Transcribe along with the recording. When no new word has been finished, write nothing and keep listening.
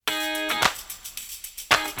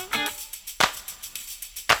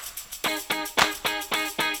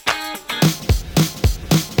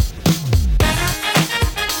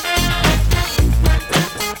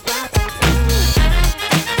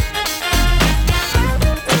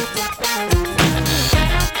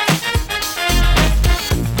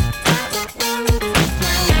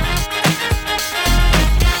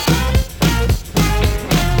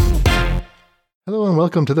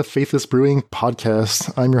welcome to the Faithless Brewing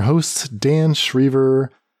Podcast. I'm your host, Dan Schriever,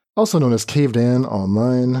 also known as Cave Dan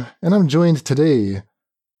online, and I'm joined today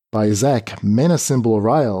by Zach Mana Symbol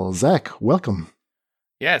Ryle. Zach, welcome.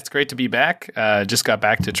 Yeah, it's great to be back. Just got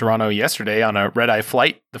back to Toronto yesterday on a red-eye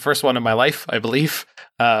flight, the first one in my life, I believe,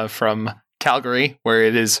 from Calgary, where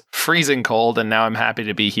it is freezing cold, and now I'm happy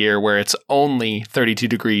to be here where it's only 32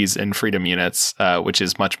 degrees in Freedom Units, which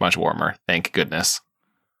is much, much warmer. Thank goodness.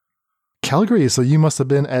 Calgary, so you must have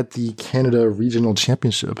been at the Canada Regional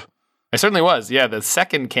Championship. I certainly was, yeah, the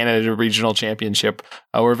second Canada Regional Championship.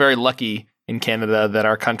 We're very lucky in Canada that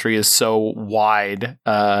our country is so wide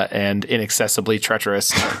and inaccessibly treacherous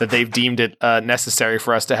that they've deemed it necessary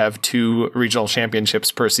for us to have 2 regional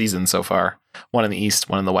championships per season so far. One in the East,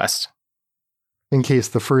 one in the West. In case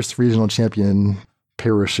the first regional champion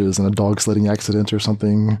perishes in a dog sledding accident or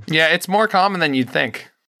something. Yeah, it's more common than you'd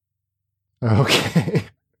think. Okay.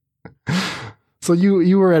 So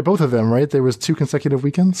you were at both of them, right? There was 2 consecutive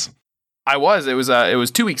weekends? I was. It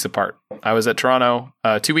was 2 weeks apart. I was at Toronto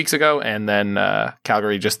 2 weeks ago, and then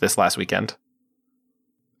Calgary just this last weekend.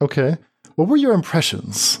 Okay. What were your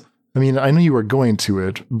impressions? I mean, I know you were going to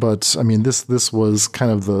it, but I mean, this was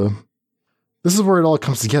kind of this is where it all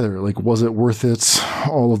comes together. Like, was it worth it?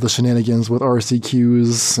 All of the shenanigans with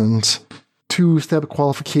RCQs and 2-step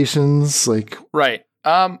qualifications, like right.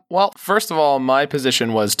 Well, first of all, my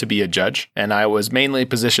position was to be a judge, and I was mainly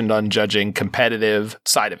positioned on judging competitive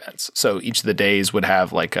side events. So each of the days would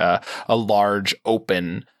have like a large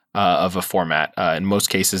open of a format. In most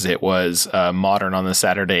cases, it was Modern on the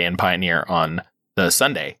Saturday and Pioneer on the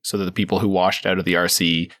Sunday, so that the people who washed out of the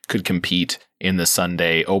RC could compete in the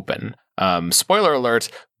Sunday Open. Spoiler alert,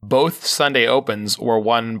 both Sunday Opens were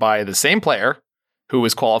won by the same player who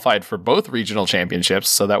was qualified for both regional championships.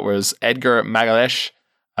 So that was Edgar Magalesh,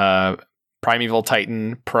 Primeval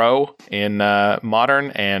Titan Pro in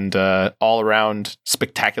Modern, and all-around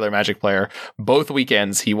spectacular Magic player. Both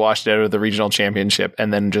weekends, he washed out of the regional championship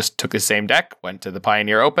and then just took the same deck, went to the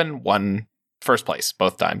Pioneer Open, won first place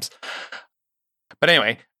both times. But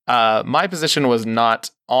anyway, my position was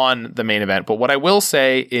not on the main event. But what I will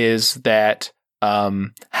say is that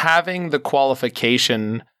having the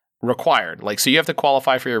qualification required, like, so you have to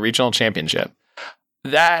qualify for your regional championship.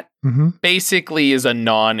 That basically is a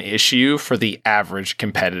non-issue for the average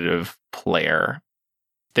competitive player.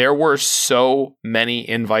 There were so many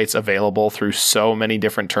invites available through so many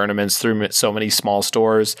different tournaments, through so many small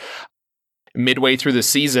stores. Midway through the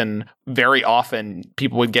season, very often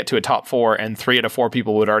people would get to a top 4 and 3 out of 4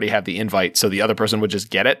 people would already have the invite. So the other person would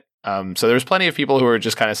just get it. So there's plenty of people who are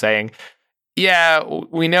just kind of saying, yeah,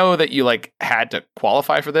 we know that you like had to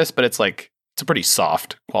qualify for this, but it's a pretty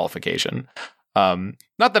soft qualification. Not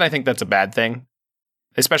that I think that's a bad thing,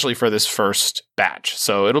 especially for this first batch.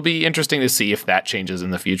 So it'll be interesting to see if that changes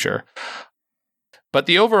in the future. But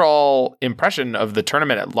the overall impression of the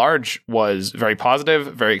tournament at large was very positive,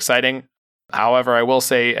 very exciting. However, I will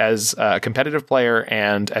say, as a competitive player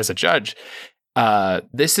and as a judge,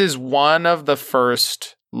 this is one of the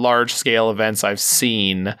first large-scale events I've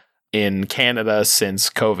seen in Canada since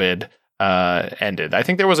COVID ended. I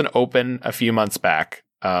think there was an open a few months back,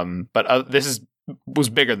 but this was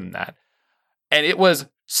bigger than that. And it was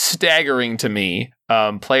staggering to me,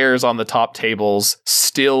 players on the top tables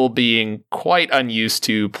still being quite unused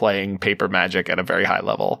to playing paper Magic at a very high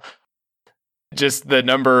level. Just the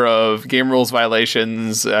number of game rules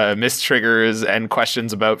violations, missed triggers, and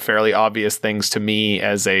questions about fairly obvious things to me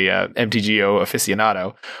as a MTGO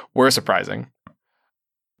aficionado were surprising.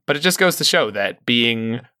 But it just goes to show that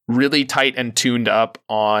being really tight and tuned up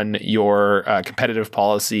on your competitive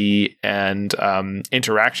policy and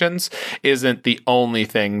interactions isn't the only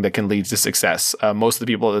thing that can lead to success. Most of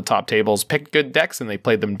the people at the top tables picked good decks and they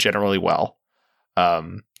played them generally well.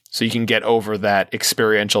 So you can get over that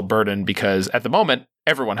experiential burden because at the moment,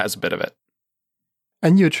 everyone has a bit of it.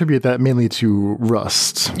 And you attribute that mainly to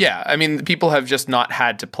Rust. Yeah, I mean, people have just not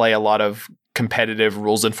had to play a lot of competitive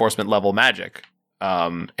rules enforcement level Magic.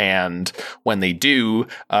 And when they do,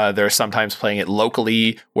 they're sometimes playing it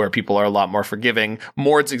locally where people are a lot more forgiving.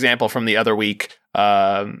 Mord's example from the other week,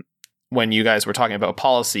 when you guys were talking about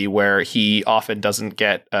policy, where he often doesn't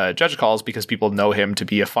get judge calls because people know him to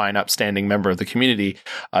be a fine, upstanding member of the community.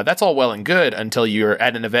 That's all well and good until you're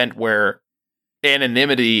at an event where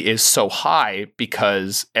anonymity is so high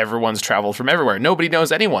because everyone's traveled from everywhere. Nobody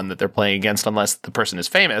knows anyone that they're playing against unless the person is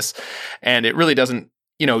famous. And it really doesn't,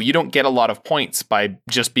 you don't get a lot of points by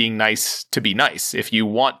just being nice to be nice. If you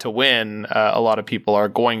want to win, a lot of people are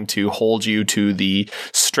going to hold you to the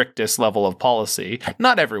strictest level of policy.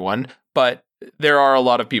 Not everyone, but there are a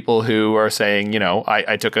lot of people who are saying,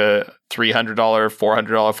 I took a $300,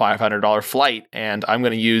 $400, $500 flight, and I'm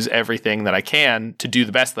going to use everything that I can to do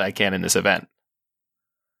the best that I can in this event.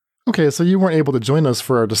 Okay, so you weren't able to join us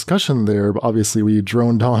for our discussion there, but obviously we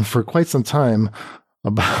droned on for quite some time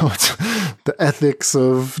about the ethics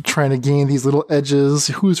of trying to gain these little edges.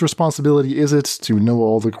 Whose responsibility is it to know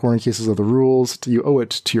all the corner cases of the rules? Do you owe it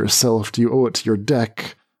to yourself? Do you owe it to your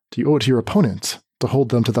deck? Do you owe it to your opponent to hold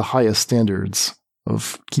them to the highest standards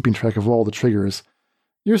of keeping track of all the triggers?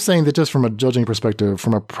 You're saying that just from a judging perspective,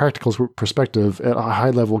 from a practical perspective, at a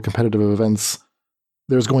high-level competitive events,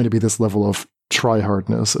 there's going to be this level of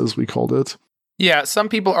try-hardness, as we called it. Yeah, some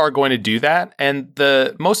people are going to do that. And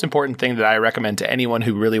the most important thing that I recommend to anyone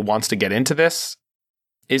who really wants to get into this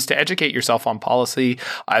is to educate yourself on policy,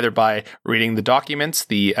 either by reading the documents,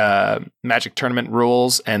 the Magic Tournament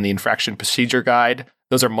rules, and the infraction procedure guide.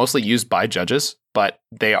 Those are mostly used by judges, but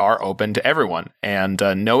they are open to everyone. And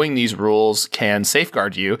knowing these rules can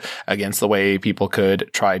safeguard you against the way people could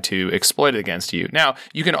try to exploit it against you. Now,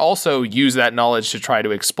 you can also use that knowledge to try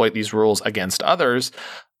to exploit these rules against others.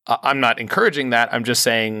 I'm not encouraging that. I'm just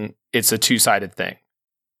saying it's a two-sided thing.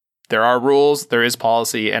 There are rules, there is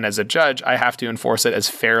policy, and as a judge, I have to enforce it as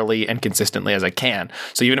fairly and consistently as I can.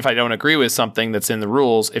 So even if I don't agree with something that's in the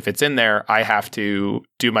rules, if it's in there, I have to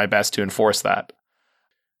do my best to enforce that.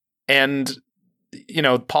 And,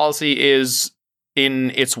 policy is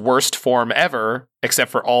in its worst form ever,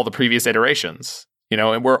 except for all the previous iterations.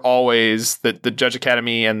 And we're always, the Judge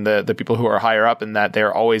Academy and the people who are higher up in that,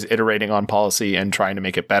 they're always iterating on policy and trying to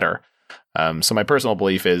make it better. So my personal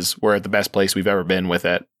belief is we're at the best place we've ever been with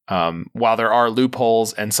it. While there are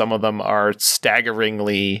loopholes and some of them are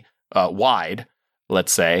staggeringly wide,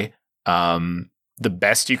 let's say, the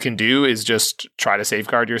best you can do is just try to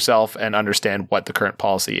safeguard yourself and understand what the current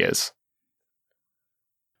policy is.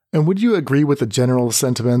 And would you agree with the general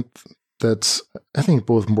sentiment that I think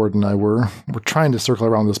both Morton and I were trying to circle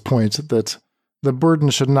around this point, that the burden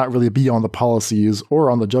should not really be on the policies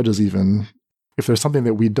or on the judges even. If there's something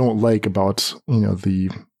that we don't like about, the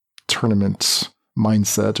tournament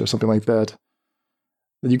mindset or something like that,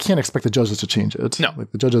 you can't expect the judges to change it. No.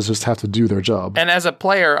 The judges just have to do their job. And as a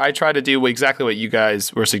player, I try to do exactly what you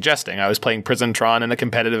guys were suggesting. I was playing Prison Tron in a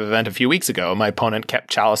competitive event a few weeks ago. My opponent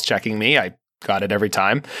kept chalice checking me. I got it every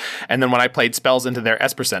time. And then when I played spells into their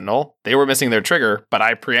Esper Sentinel, they were missing their trigger, but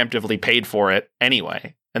I preemptively paid for it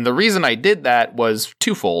anyway. And the reason I did that was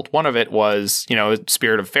twofold. One of it was,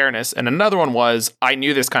 spirit of fairness. And another one was I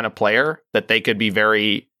knew this kind of player that they could be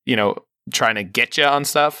very, trying to get you on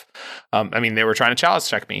stuff. They were trying to chalice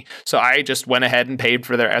check me. So I just went ahead and paid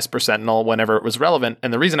for their Esper Sentinel whenever it was relevant.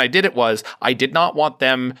 And the reason I did it was I did not want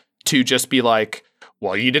them to just be like,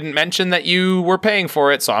 well, you didn't mention that you were paying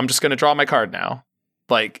for it, so I'm just going to draw my card now.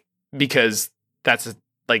 Because that's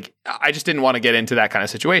I just didn't want to get into that kind of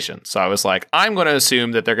situation. So I was like, I'm going to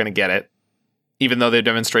assume that they're going to get it, even though they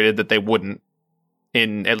demonstrated that they wouldn't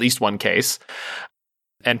in at least one case,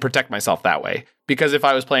 and protect myself that way. Because if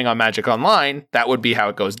I was playing on Magic Online, that would be how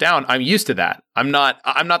it goes down. I'm used to that. I'm not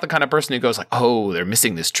the kind of person who goes like, oh, they're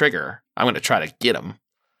missing this trigger, I'm going to try to get them.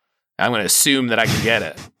 I'm going to assume that I can get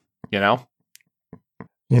it,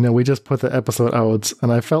 We just put the episode out,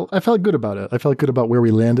 and I felt good about it. I felt good about where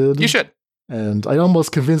we landed. You should. And I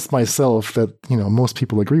almost convinced myself that, most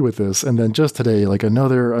people agree with this. And then just today,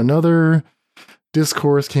 another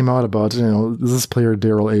discourse came out about, this player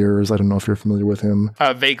Daryl Ayers. I don't know if you're familiar with him.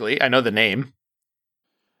 Vaguely. I know the name.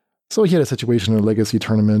 So he had a situation in a Legacy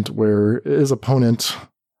tournament where his opponent,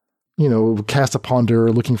 cast a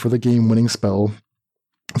Ponder looking for the game-winning spell,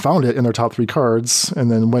 found it in their top 3 cards, and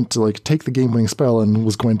then went to take the game-winning spell and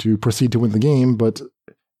was going to proceed to win the game, but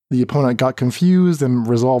the opponent got confused and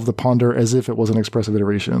resolved the Ponder as if it was an expressive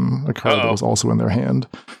iteration, a card that was also in their hand.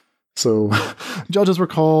 So judges were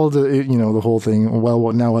called, the whole thing,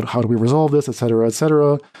 well, now how do we resolve this, et cetera, et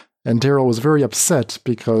cetera. And Daryl was very upset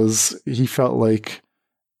because he felt like,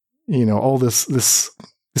 all this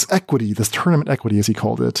equity, this tournament equity, as he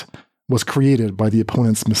called it, was created by the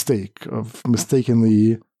opponent's mistake of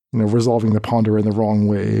mistakenly, resolving the Ponder in the wrong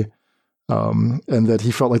way. And that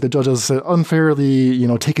he felt like the judges had unfairly,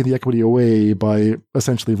 taken the equity away by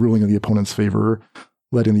essentially ruling in the opponent's favor,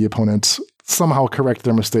 letting the opponent somehow correct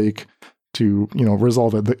their mistake to,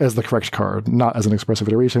 resolve it as the correct card, not as an expressive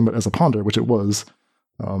iteration, but as a Ponder, which it was,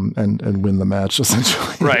 and win the match,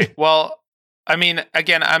 essentially. Right. Well,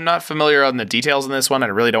 again, I'm not familiar on the details in this one. I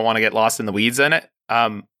really don't want to get lost in the weeds in it.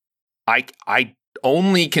 I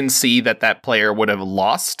only can see that player would have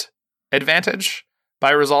lost advantage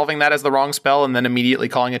by resolving that as the wrong spell and then immediately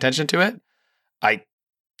calling attention to it. I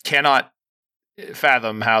cannot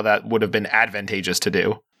fathom how that would have been advantageous to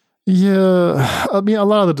do. Yeah, I mean, a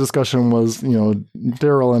lot of the discussion was,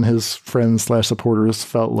 Daryl and his friends / supporters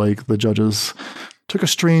felt like the judges took a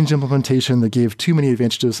strange implementation that gave too many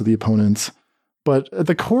advantages to the opponents. But at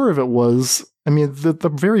the core of it was, I mean,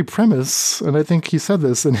 the very premise, and I think he said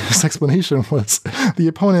this in his explanation, was the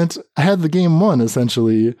opponent had the game won,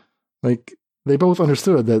 essentially. Like, they both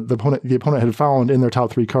understood that the opponent had found in their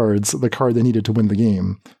top 3 cards the card they needed to win the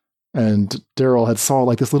game. And Daryl had saw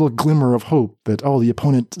like this little glimmer of hope that, the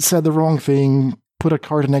opponent said the wrong thing, put a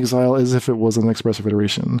card in exile as if it was an expressive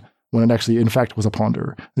iteration, when it actually, in fact, was a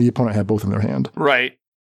ponder. The opponent had both in their hand. Right.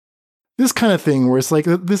 This kind of thing where it's like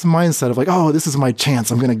this mindset of like, this is my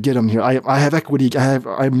chance. I'm going to get him here. I have equity.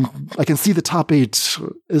 I can see the top 8.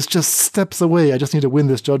 It's just steps away. I just need to win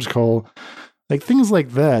this judge call. Like things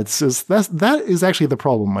like that. That is actually the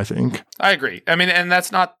problem, I think. I agree. I mean, and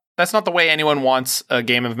that's not the way anyone wants a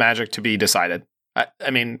game of Magic to be decided.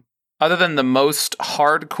 I mean, other than the most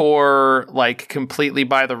hardcore, like completely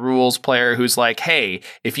by the rules player who's like, hey,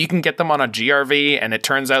 if you can get them on a GRV and it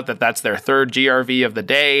turns out that that's their 3rd GRV of the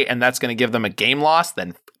day and that's going to give them a game loss,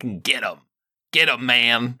 then get them. Get them,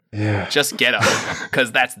 man. Yeah. Just get them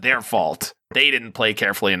because that's their fault. They didn't play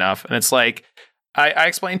carefully enough. And it's like, I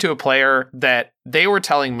explained to a player that they were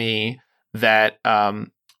telling me that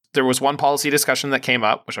there was one policy discussion that came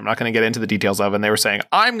up, which I'm not going to get into the details of, and they were saying,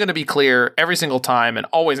 I'm going to be clear every single time and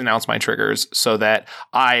always announce my triggers so that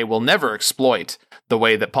I will never exploit the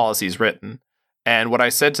way that policy is written. And what I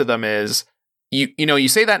said to them is, you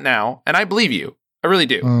say that now, and I believe you. I really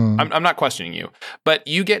do. I'm not questioning you. But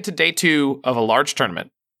you get to day 2 of a large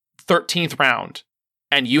tournament, 13th round,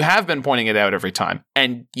 and you have been pointing it out every time,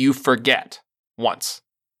 and you forget once.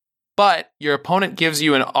 But your opponent gives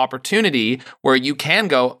you an opportunity where you can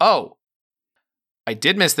go, I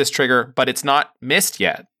did miss this trigger, but it's not missed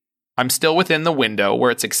yet. I'm still within the window where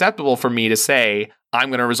it's acceptable for me to say, I'm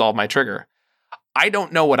going to resolve my trigger. I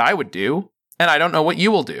don't know what I would do, and I don't know what you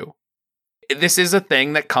will do. This is a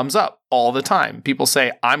thing that comes up all the time. People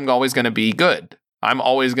say, I'm always going to be good. I'm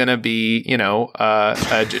always going to be,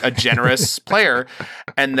 a generous player.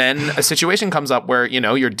 And then a situation comes up where,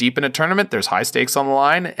 you're deep in a tournament, there's high stakes on the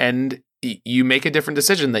line, and you make a different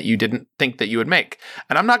decision that you didn't think that you would make.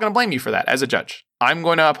 And I'm not going to blame you for that as a judge. I'm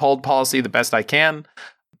going to uphold policy the best I can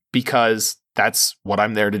because that's what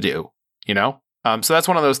I'm there to do, So that's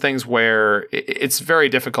one of those things where it's very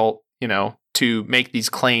difficult, to make these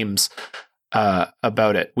claims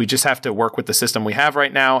about it. We just have to work with the system we have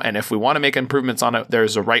right now. And if we want to make improvements on it,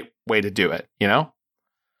 there's a right way to do it,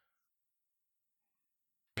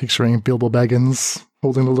 Picturing Bilbo Baggins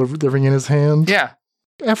holding the ring in his hand. Yeah.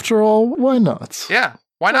 After all, why not? Yeah.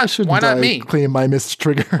 Why not? Why not me? Claim my missed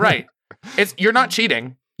trigger. Right. You're not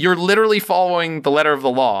cheating. You're literally following the letter of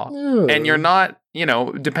the law. Yeah. And you're not,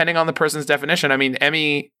 depending on the person's definition. I mean,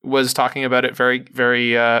 Emmy was talking about it very,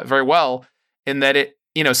 very, very well in that it,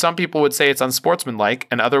 some people would say it's unsportsmanlike,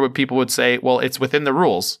 and other people would say, well, it's within the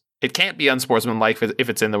rules. It can't be unsportsmanlike if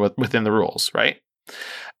it's within the rules, right?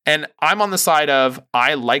 And I'm on the side of,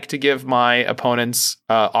 I like to give my opponents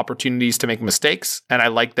opportunities to make mistakes, and I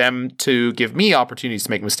like them to give me opportunities to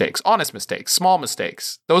make mistakes, honest mistakes, small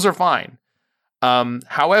mistakes. Those are fine.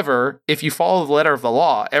 However, if you follow the letter of the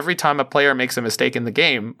law, every time a player makes a mistake in the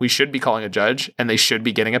game, we should be calling a judge, and they should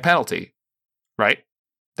be getting a penalty, right?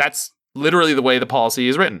 That's literally the way the policy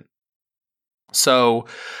is written. So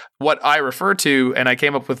what I refer to, and I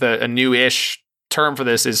came up with a new-ish term for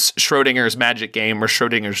this, is Schrodinger's magic game or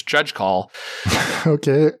Schrodinger's judge call.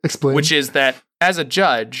 Okay, explain. Which is that as a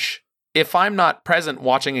judge, if I'm not present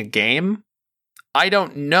watching a game, I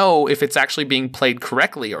don't know if it's actually being played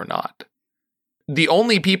correctly or not. The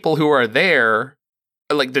only people who are there,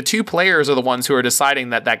 like the 2 players, are the ones who are deciding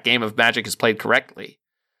that game of Magic is played correctly.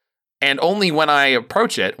 And only when I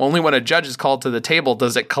approach it, only when a judge is called to the table,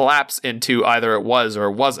 does it collapse into either it was or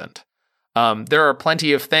it wasn't. There are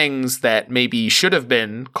plenty of things that maybe should have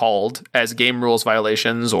been called as game rules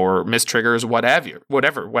violations or mistriggers, what have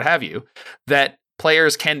you, that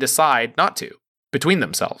players can decide not to between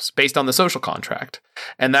themselves based on the social contract.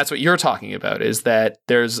 And that's what you're talking about, is that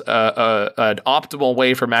there's an optimal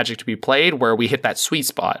way for Magic to be played where we hit that sweet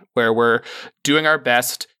spot, where we're doing our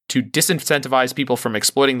best to disincentivize people from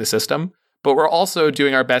exploiting the system, but we're also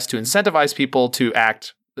doing our best to incentivize people to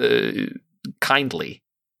act kindly,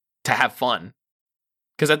 to have fun.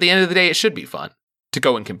 Because at the end of the day, it should be fun to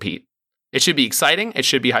go and compete. It should be exciting, it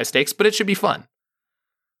should be high stakes, but it should be fun.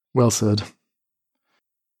 Well said.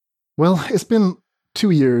 Well, it's been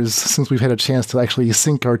 2 years since we've had a chance to actually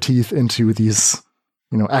sink our teeth into these,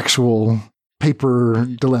 actual paper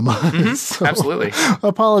dilemma. Mm-hmm. So, absolutely.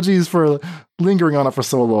 Apologies for lingering on it for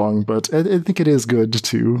so long, but I think it is good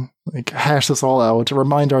to like hash this all out, to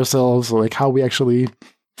remind ourselves like how we actually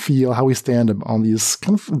feel, how we stand on these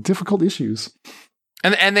kind of difficult issues.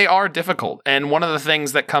 And they are difficult. And one of the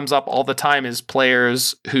things that comes up all the time is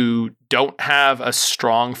players who don't have a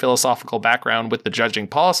strong philosophical background with the judging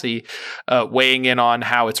policy, weighing in on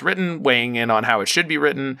how it's written, weighing in on how it should be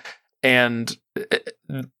written. And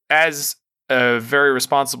as a very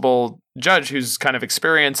responsible judge who's kind of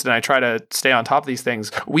experienced, and I try to stay on top of these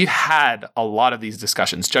things, we've had a lot of these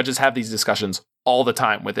discussions. Judges have these discussions all the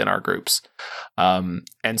time within our groups. And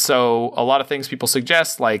so a lot of things people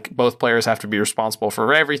suggest, like both players have to be responsible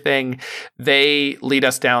for everything, they lead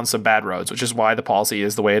us down some bad roads, which is why the policy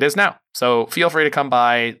is the way it is now. So feel free to come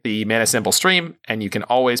by the Mana Simple stream, and you can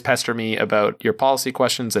always pester me about your policy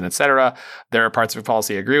questions and etc. There are parts of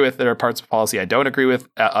policy I agree with. There are parts of policy I don't agree with.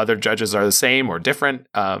 Other judges are the same or different.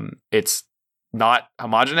 It's not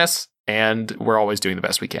homogenous, and we're always doing the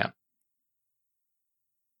best we can.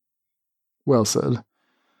 Well said.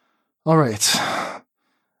 All right.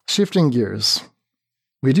 Shifting gears.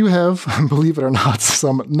 We do have, believe it or not,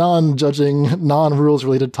 some non-judging, non-rules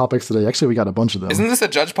related topics today. Actually, we got a bunch of them. Isn't this a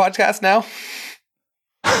judge podcast now?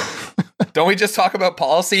 Don't we just talk about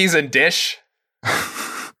policies and dish?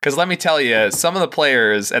 Because let me tell you, some of the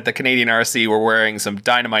players at the Canadian RC were wearing some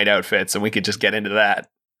dynamite outfits, and we could just get into that.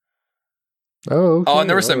 Oh, okay. Oh, and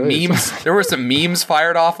there were some memes. There were some memes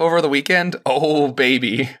fired off over the weekend. Oh,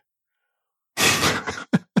 baby.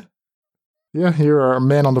 Yeah, you're our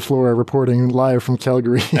man on the floor reporting live from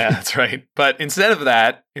Calgary. Yeah, that's right. But instead of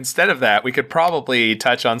that, we could probably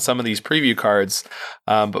touch on some of these preview cards.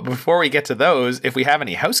 But before we get to those, if we have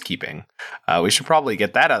any housekeeping, we should probably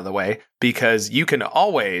get that out of the way, because you can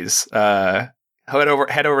always head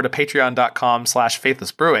over to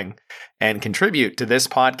patreon.com/faithlessbrewing and contribute to this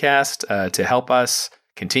podcast to help us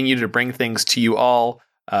continue to bring things to you all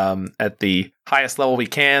at the highest level we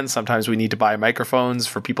can. Sometimes we need to buy microphones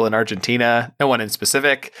for people in Argentina, no one in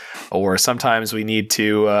specific, or sometimes we need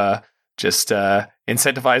to just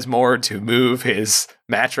incentivize more to move his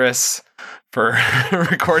mattress for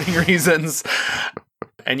recording reasons.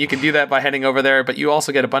 And you can do that by heading over there, but you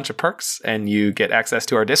also get a bunch of perks, and you get access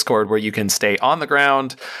to our Discord where you can stay on the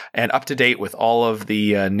ground and up to date with all of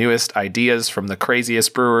the newest ideas from the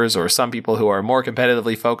craziest brewers, or some people who are more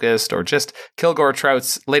competitively focused, or just Kilgore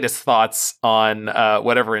Trout's latest thoughts on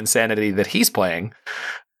whatever insanity that he's playing.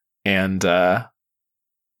 And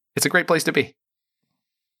it's a great place to be.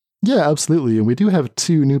 Yeah, absolutely. And we do have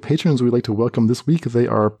two new patrons we'd like to welcome this week. They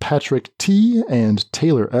are Patrick T. and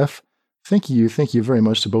Taylor F. Thank you very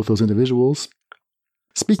much to both those individuals.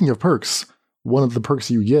 Speaking of perks, one of the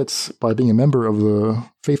perks you get by being a member of the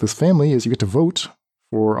Faithless family is you get to vote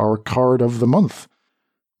for our card of the month.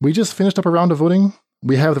 We just finished up a round of voting.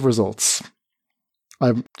 We have the results.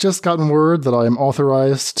 I've just gotten word that I am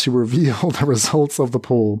authorized to reveal the results of the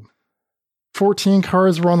poll. 14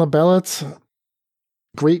 cards were on the ballot.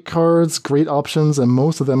 Great cards, great options, and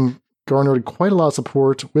most of them garnered quite a lot of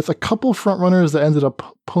support, with a couple frontrunners that ended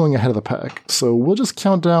up pulling ahead of the pack. So we'll just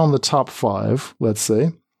count down the top 5, let's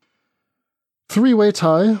say. 3-way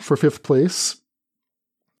tie for 5th place.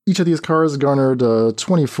 Each of these cards garnered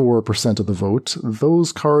 24% of the vote.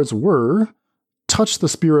 Those cards were Touch the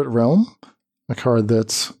Spirit Realm, a card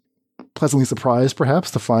that's pleasantly surprised, perhaps,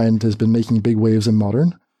 to find has been making big waves in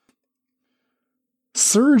Modern.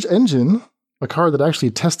 Surge Engine, a card that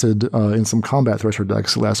actually tested in some Combat Thresher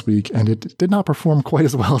decks last week, and it did not perform quite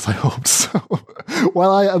as well as I hoped. So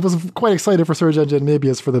while I was quite excited for Surge Engine, maybe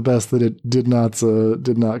it's for the best that it did not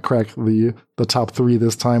crack the top 3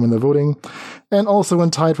 this time in the voting. And also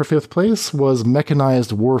in tied for 5th place was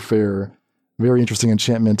Mechanized Warfare. Very interesting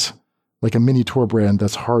enchantment, like a mini Torbrand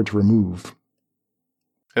that's hard to remove.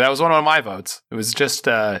 That was one of my votes. It was just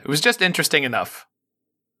interesting enough.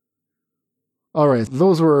 All right,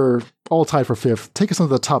 those were all tied for 5th. Take us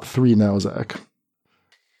into the top 3 now, Zach.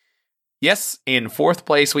 Yes, in 4th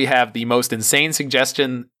place, we have the most insane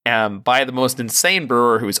suggestion by the most insane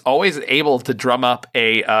brewer, who is always able to drum up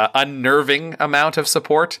a unnerving amount of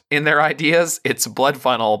support in their ideas. It's Blood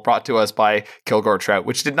Funnel, brought to us by Kilgore Trout,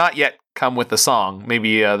 which did not yet come with the song.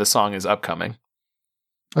 Maybe the song is upcoming.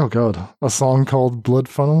 Oh god, a song called Blood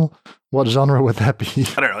Funnel? What genre would that be?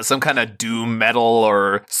 I don't know, some kind of doom metal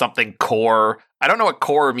or something core. I don't know what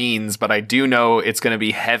core means, but I do know it's going to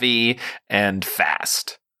be heavy and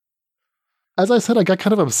fast. As I said, I got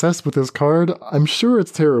kind of obsessed with this card. I'm sure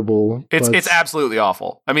it's terrible. It's absolutely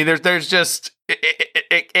awful. I mean, there's just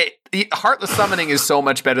Heartless Summoning is so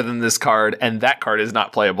much better than this card, and that card is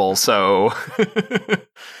not playable. So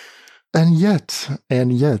And yet.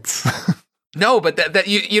 No, but that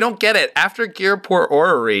you don't get it. After Gearport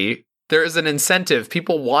Orrery, there is an incentive.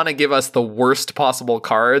 People want to give us the worst possible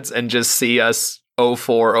cards and just see us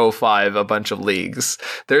 04, 05 a bunch of leagues.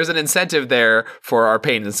 There's an incentive there for our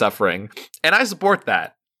pain and suffering, and I support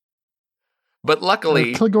that. But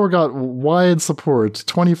luckily, Kilgore got wide support,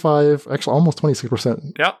 25, actually almost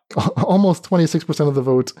 26%. Yep. Almost 26% of the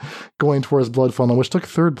vote going towards Blood Funnel, which took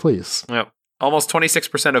third place. Yep. Almost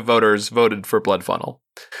 26% of voters voted for Blood Funnel.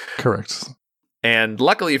 Correct. And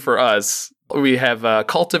luckily for us, we have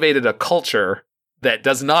cultivated a culture that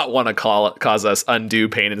does not want to cause us undue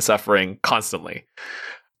pain and suffering constantly.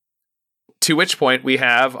 To which point we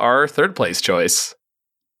have our third place choice.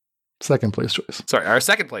 Second place choice. Sorry, our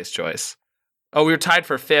second place choice. Oh, we were tied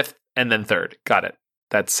for fifth and then third. Got it.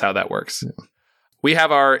 That's how that works. Yeah. We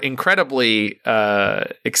have our incredibly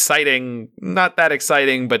exciting, not that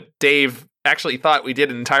exciting, but Dave actually thought we did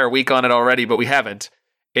an entire week on it already, but we haven't.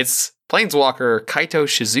 It's Planeswalker Kaito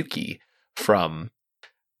Shizuki from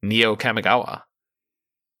Neo Kamigawa.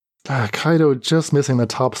 Kaito just missing the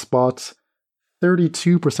top spot.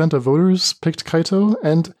 32% of voters picked Kaito.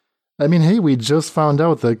 And, I mean, hey, we just found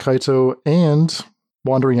out that Kaito and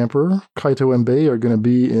Wandering Emperor, Kaito and Bei, are going to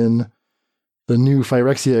be in the new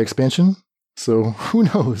Phyrexia expansion. So who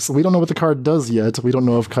knows? We don't know what the card does yet. We don't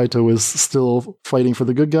know if Kaito is still fighting for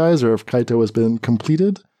the good guys or if Kaito has been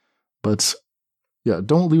completed. But yeah,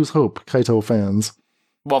 don't lose hope, Kaito fans.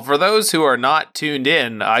 Well, for those who are not tuned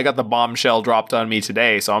in, I got the bombshell dropped on me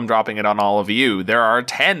today, so I'm dropping it on all of you. There are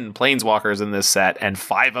 10 Planeswalkers in this set, and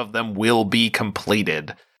 5 of them will be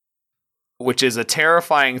completed. Which is a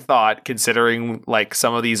terrifying thought, considering like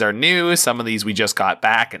some of these are new, some of these we just got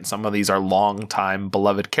back, and some of these are long-time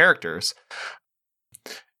beloved characters.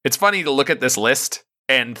 It's funny to look at this list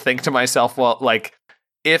and think to myself, well, like,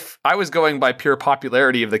 if I was going by pure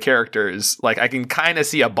popularity of the characters, like, I can kind of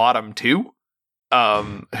see a bottom 2,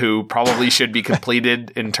 who probably should be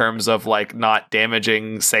completed in terms of like not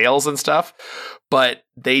damaging sales and stuff. But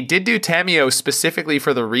they did do Tamiyo specifically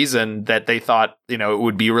for the reason that they thought, you know, it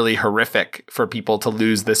would be really horrific for people to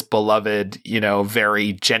lose this beloved, you know,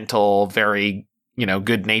 very gentle, very, you know,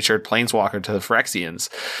 good-natured Planeswalker to the Phyrexians.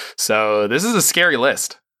 So this is a scary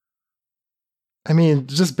list. I mean,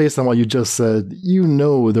 just based on what you just said, you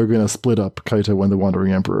know they're going to split up Kaito and the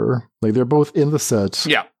Wandering Emperor. Like, they're both in the set.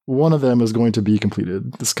 Yeah. One of them is going to be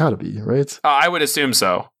completed. It's got to be, right? I would assume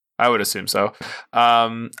so. I would think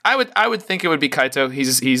it would be Kaito.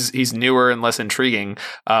 He's newer and less intriguing.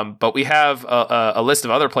 But we have a list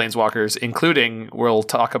of other Planeswalkers, including, we'll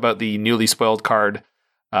talk about the newly spoiled card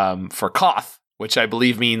for Koth, which I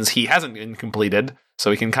believe means he hasn't been completed. So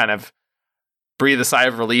we can kind of breathe a sigh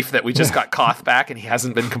of relief that we just got Koth back and he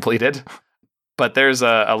hasn't been completed. But there's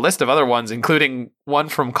a list of other ones, including one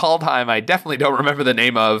from Kaldheim I definitely don't remember the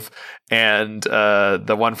name of, and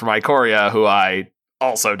the one from Ikoria, who I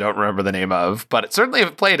also don't remember the name of, but certainly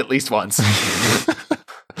have played at least once.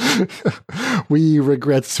 We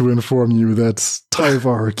regret to inform you that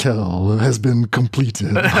Tyvar Kell has been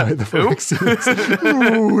completed by the Phyrexians.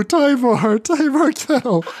 Ooh, Tyvar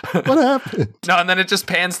Kell. What happened? No, and then it just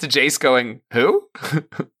pans to Jace going, who?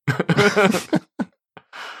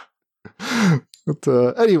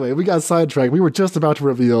 But, anyway, we got sidetracked. We were just about to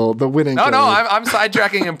reveal the winning card. I'm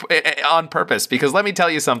sidetracking on purpose, because let me tell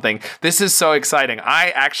you something. This is so exciting. I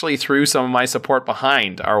actually threw some of my support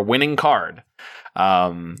behind our winning card,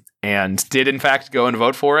 and did in fact go and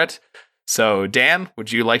vote for it. So, Dan,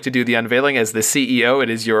 would you like to do the unveiling as the CEO? It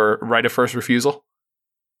is your right of first refusal.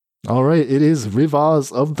 All right, it is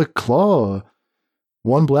Rivaz of the Claw.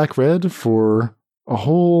 1 black-red for a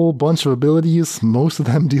whole bunch of abilities, most of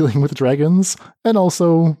them dealing with dragons, and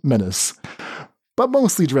also menace. But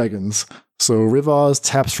mostly dragons. So Rivaz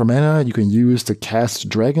taps for mana you can use to cast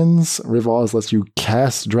dragons. Rivaz lets you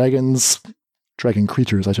cast dragon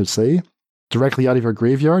creatures, I should say, directly out of your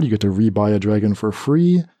graveyard. You get to rebuy a dragon for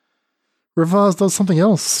free. Rivaz does something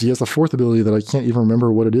else. He has a 4th ability that I can't even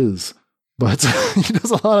remember what it is. But he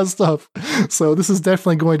does a lot of stuff. So this is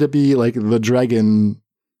definitely going to be like the dragon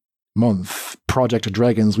month. Project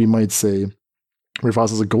Dragons, we might say.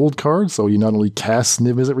 Rivaz is a gold card, so you not only cast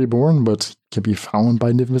Niv-Mizzet Reborn, but can be found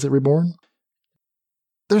by Niv-Mizzet Reborn.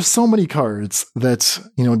 There's so many cards that,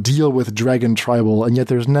 you know, deal with Dragon Tribal, and yet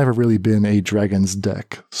there's never really been a Dragons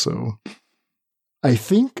deck. So I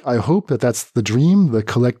hope that that's the dream, the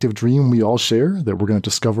collective dream we all share, that we're going to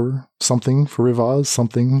discover something for Rivaz,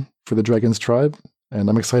 something for the Dragons tribe, and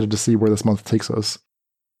I'm excited to see where this month takes us.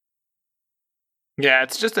 Yeah,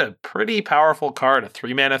 it's just a pretty powerful card, a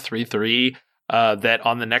 3-mana 3/3 that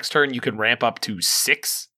on the next turn you can ramp up to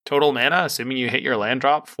 6 total mana, assuming you hit your land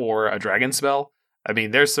drop for a dragon spell. I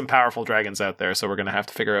mean, there's some powerful dragons out there, so we're going to have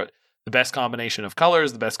to figure out the best combination of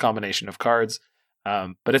colors, the best combination of cards.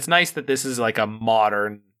 But it's nice that this is like a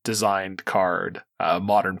modern designed card,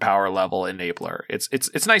 modern power level enabler.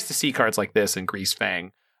 It's nice to see cards like this in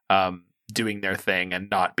Greasefang doing their thing and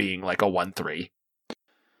not being like a 1/3.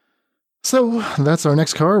 So that's our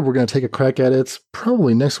next card. We're going to take a crack at it.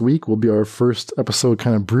 Probably next week will be our first episode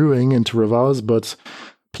kind of brewing into Ravaz, but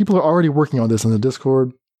people are already working on this in the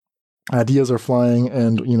Discord. Ideas are flying,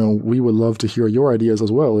 and we would love to hear your ideas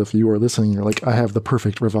as well. If you are listening, you're like, I have the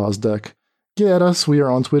perfect Ravaz deck. Get at us. We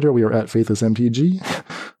are on Twitter. We are at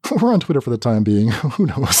FaithlessMTG. We're on Twitter for the time being. Who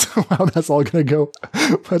knows how that's all going to go.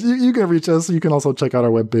 But you can reach us. You can also check out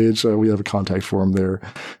our webpage. We have a contact form there,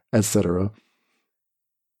 etc.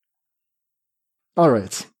 All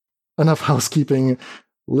right. Enough housekeeping.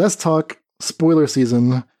 Let's talk spoiler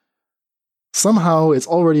season. Somehow it's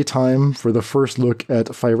already time for the first look at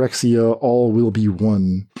Phyrexia All Will Be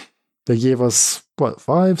One. They gave us,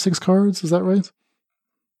 5, 6 cards? Is that right?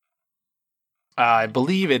 I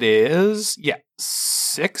believe it is. Yeah,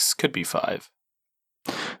 6, could be 5.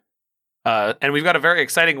 And we've got a very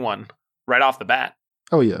exciting one right off the bat.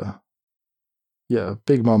 Oh, yeah. Yeah,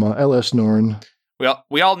 Big Mama, Elesh Norn.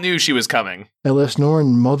 We all knew she was coming. Elesh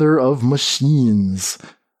Norn, Mother of Machines.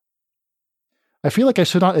 I feel like I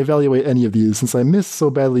should not evaluate any of these since I missed so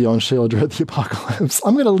badly on Sheoldred the Apocalypse.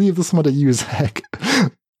 I'm going to leave this one to you, Zach.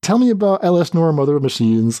 Tell me about Elesh Norn, Mother of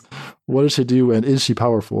Machines. What does she do, and is she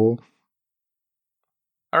powerful?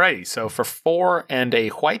 Alrighty, so for 4 and a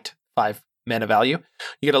white, 5 mana value,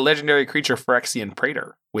 you get a legendary creature Phyrexian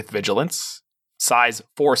Praetor with Vigilance, size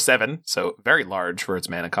 4/7, so very large for its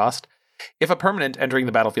mana cost. If a permanent entering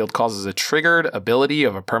the battlefield causes a triggered ability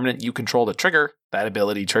of a permanent you control to trigger, that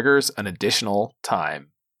ability triggers an additional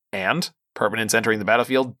time. And permanents entering the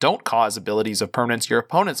battlefield don't cause abilities of permanents your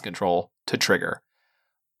opponents control to trigger.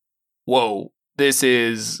 Whoa, this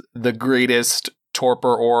is the greatest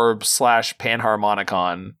Torpor Orb /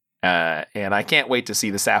 Panharmonicon, and I can't wait to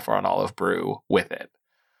see the Saffron Olive brew with it.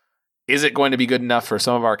 Is it going to be good enough for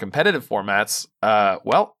some of our competitive formats?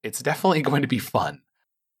 Well, it's definitely going to be fun.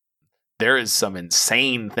 There is some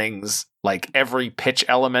insane things, like every pitch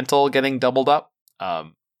elemental getting doubled up.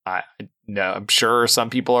 I'm sure some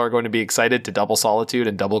people are going to be excited to double Solitude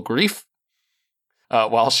and double Grief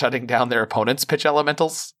while shutting down their opponent's pitch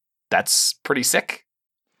elementals. That's pretty sick.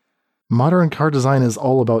 Modern card design is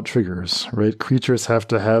all about triggers, right? Creatures have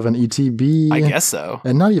to have an ETB. I guess so.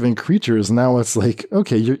 And not even creatures. Now it's like,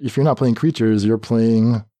 okay, if you're not playing creatures, you're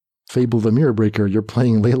playing Fable the Mirror Breaker, you're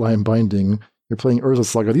playing Leyline Binding, you're playing Urza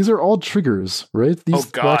Saga. These are all triggers, right? These, oh,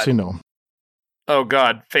 God. Well, actually, no. Oh,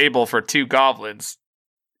 God. Fable for 2 goblins.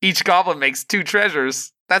 Each goblin makes 2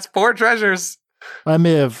 treasures. That's 4 treasures. I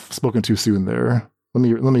may have spoken too soon there. Let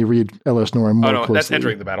me read Elesh Norn more closely. That's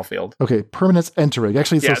entering the battlefield. Okay, permanents entering.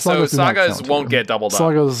 Actually, yeah, so sagas won't get doubled up.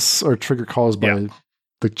 Sagas are trigger caused by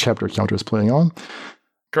the chapter counters playing on.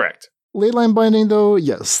 Correct. Leyline Binding, though,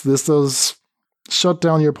 yes. This does shut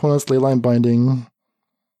down your opponent's Leyline Binding.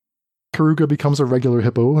 Karuga becomes a regular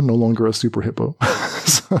hippo, no longer a super hippo.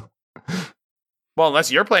 So. Well,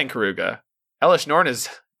 unless you're playing Karuga. Elesh Norn is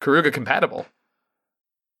Karuga compatible.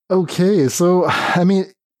 Okay, so, I mean...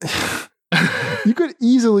 You could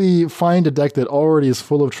easily find a deck that already is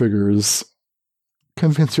full of triggers,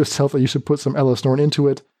 convince yourself that you should put some Elesh Norn into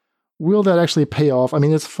it. Will that actually pay off? I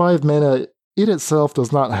mean, it's 5 mana. It itself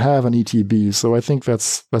does not have an ETB, so I think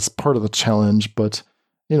that's part of the challenge. But,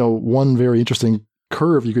 one very interesting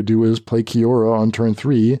curve you could do is play Kiora on turn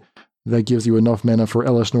 3. That gives you enough mana for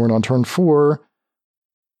Elesh Norn on turn 4,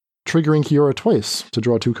 triggering Kiora twice to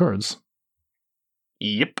draw 2 cards.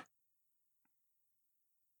 Yep.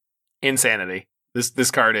 Insanity.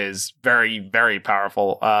 This card is very, very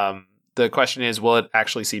powerful. The question is, will it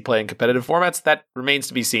actually see play in competitive formats? That remains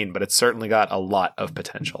to be seen, but it's certainly got a lot of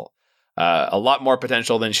potential. A lot more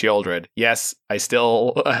potential than Sheoldred. Yes,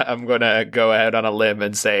 I'm going to go ahead on a limb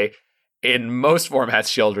and say, in most formats,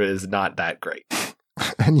 Sheoldred is not that great.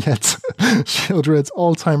 And yet, Sheoldred's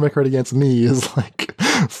all-time record against me is like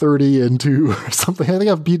 30-2 or something. I think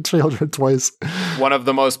I've beat Sheoldred twice. One of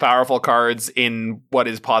the most powerful cards in what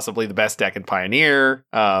is possibly the best deck in Pioneer.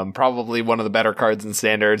 Probably one of the better cards in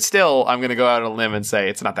Standard. Still, I'm going to go out on a limb and say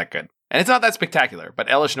it's not that good. And it's not that spectacular, but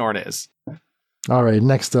Elesh Norn is. All right,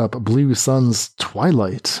 next up, Blue Sun's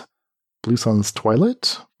Twilight. Blue Sun's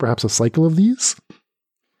Twilight? Perhaps a cycle of these?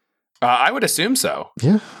 I would assume so.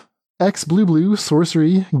 Yeah. X blue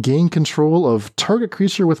sorcery, gain control of target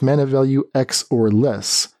creature with mana value X or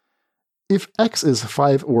less. If X is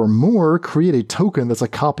 5 or more, create a token that's a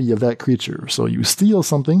copy of that creature. So you steal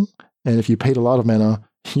something, and if you paid a lot of mana,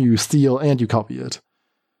 you steal and you copy it.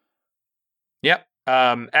 Yep.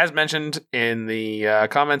 As mentioned in the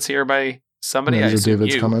comments here by somebody, Yeah, I these are assume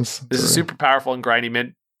David's you, comments. this is super powerful and grindy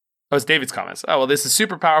mid. Oh, it's David's comments. Oh, well, this is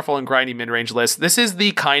super powerful and grindy mid-range list. This is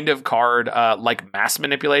the kind of card like Mass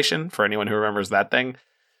Manipulation, for anyone who remembers that thing.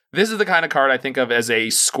 This is the kind of card I think of as a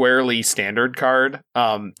squarely standard card.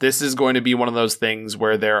 This is going to be one of those things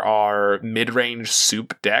where there are mid-range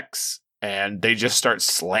soup decks, and they just start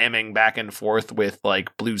slamming back and forth with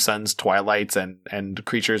like Blue Suns, Twilights, and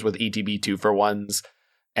creatures with ETB 2-for-1s.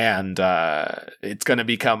 And it's going to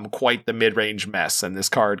become quite the mid-range mess, and this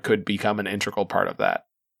card could become an integral part of that.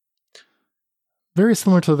 Very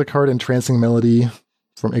similar to the card Entrancing Melody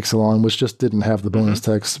from Ixalan, which just didn't have the bonus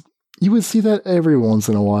text. You would see that every once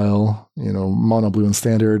in a while, mono blue and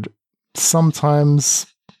standard. Sometimes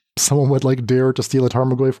someone would like dare to steal a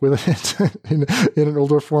Tarmogoyf with it in an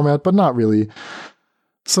older format, but not really.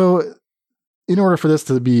 So in order for this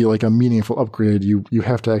to be like a meaningful upgrade, you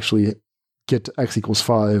have to actually get to X equals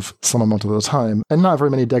 5 some amount of the time. And not very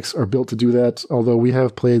many decks are built to do that, although we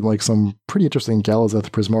have played like some pretty interesting Galazeth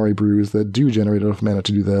Prismari brews that do generate enough mana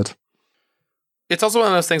to do that. It's also one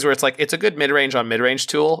of those things where it's like, it's a good mid-range on mid-range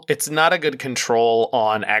tool. It's not a good control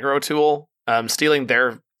on aggro tool. Stealing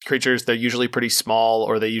their creatures, they're usually pretty small,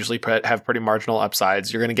 or they usually have pretty marginal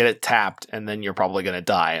upsides. You're going to get it tapped, and then you're probably going to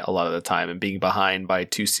die a lot of the time. And being behind by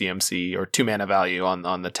 2 CMC or 2 mana value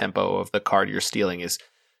on the tempo of the card you're stealing is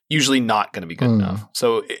usually not going to be good enough.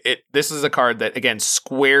 So this is a card that, again,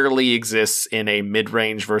 squarely exists in a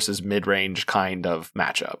mid-range versus mid-range kind of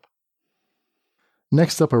matchup.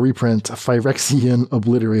 Next up, a reprint, Phyrexian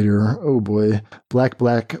Obliterator. Oh boy. Black,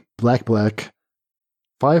 black, black, black.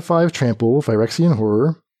 5/5 trample, Phyrexian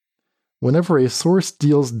Horror. Whenever a source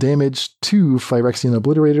deals damage to Phyrexian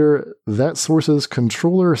Obliterator, that source's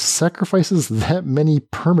controller sacrifices that many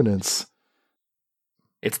permanents.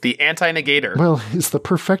 It's the anti-negator. Well, it's the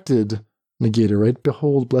perfected negator, right?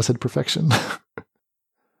 Behold blessed perfection.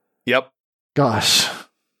 Yep. Gosh.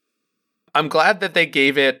 I'm glad that they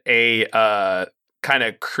gave it a kind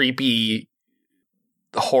of creepy,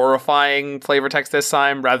 horrifying flavor text this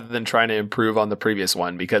time, rather than trying to improve on the previous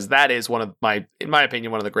one, because that is in my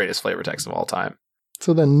opinion, one of the greatest flavor texts of all time.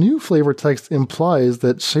 So the new flavor text implies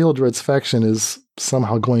that Sheoldred's faction is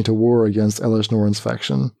somehow going to war against Elesh Norn's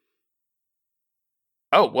faction.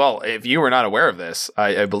 Oh, well, if you were not aware of this,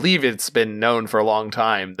 I believe it's been known for a long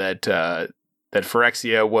time that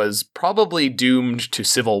Phyrexia was probably doomed to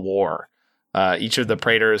civil war. Each of the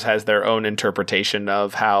Praetors has their own interpretation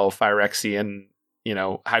of how Phyrexia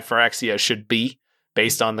should be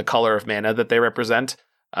based on the color of mana that they represent.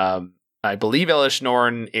 I believe Elesh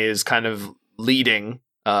Norn is kind of leading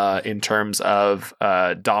in terms of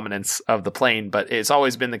dominance of the plane, but it's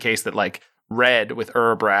always been the case that like red with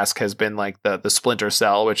Urabrask has been like the splinter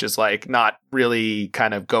cell, which is like not really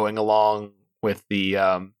kind of going along with the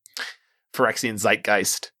Phyrexian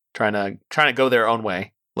zeitgeist, trying to go their own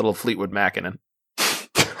way. Little Fleetwood Mackinnon.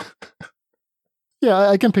 Yeah,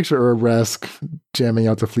 I can picture Urabrask jamming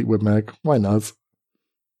out to Fleetwood Mac. Why not?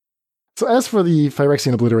 So as for the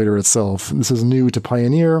Phyrexian Obliterator itself, this is new to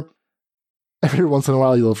Pioneer. Every once in a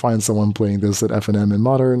while you'll find someone playing this at FNM in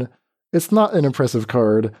Modern. It's not an impressive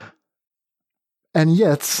card. And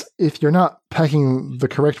yet, if you're not packing the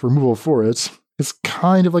correct removal for it, it's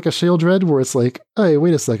kind of like a Sheoldred, where it's like, hey,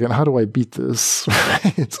 wait a second, how do I beat this?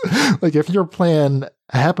 Right? Like, if your plan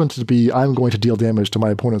happened to be, I'm going to deal damage to my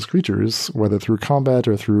opponent's creatures, whether through combat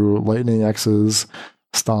or through lightning axes,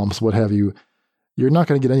 stomps, what have you, you're not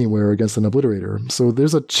going to get anywhere against an Obliterator. So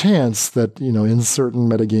there's a chance that, in certain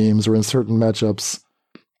metagames or in certain matchups,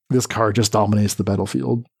 this card just dominates the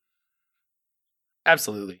battlefield.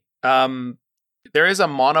 Absolutely. There is a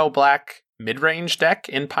mono black mid-range deck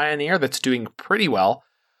in Pioneer that's doing pretty well,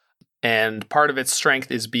 and part of its strength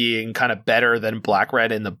is being kind of better than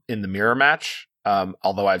black-red in the mirror match,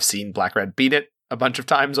 although I've seen black-red beat it a bunch of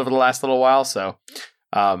times over the last little while, so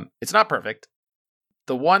it's not perfect.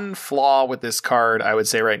 The one flaw with this card, I would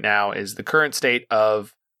say right now, is the current state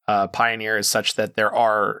of Pioneer is such that there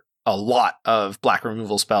are a lot of black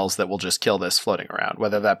removal spells that will just kill this floating around,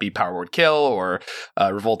 whether that be Power Word Kill or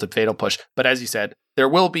Revolted Fatal Push. But as you said, there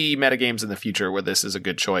will be metagames in the future where this is a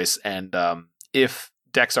good choice. And if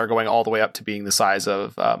decks are going all the way up to being the size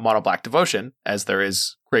of Mono Black Devotion, as there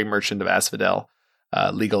is Grey Merchant of Asphodel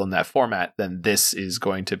legal in that format, then this is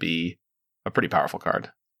going to be a pretty powerful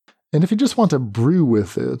card. And if you just want to brew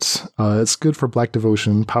with it, it's good for Black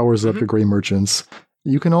Devotion, powers up your Grey Merchants.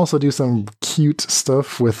 You can also do some cute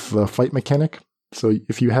stuff with the fight mechanic. So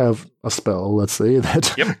if you have a spell, let's say,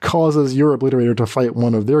 that Yep. causes your Obliterator to fight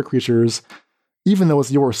one of their creatures, even though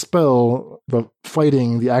it's your spell,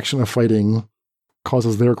 the action of fighting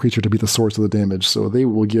causes their creature to be the source of the damage. So they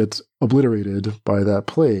will get obliterated by that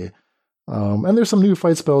play. And there's some new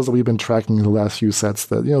fight spells that we've been tracking in the last few sets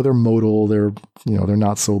that, they're modal, they're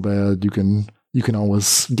not so bad. You can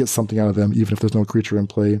always get something out of them, even if there's no creature in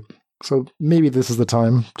play. So maybe this is the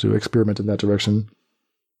time to experiment in that direction.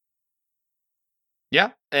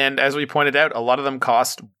 Yeah, and as we pointed out, a lot of them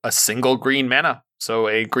cost a single green mana. So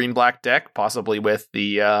a green-black deck, possibly with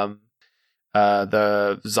the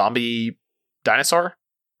zombie dinosaur,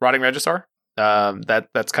 Rotting Regisaur.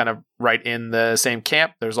 That's kind of right in the same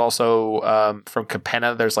camp. There's also from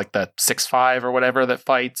Capenna, there's like the 6/5 or whatever that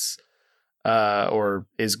fights or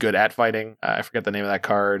is good at fighting. I forget the name of that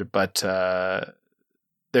card, but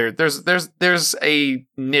there's a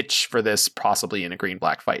niche for this possibly in a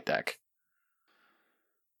green-black fight deck.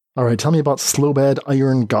 All right, tell me about Slobad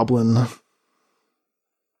Iron Goblin.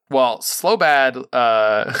 Well, Slobad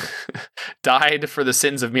died for the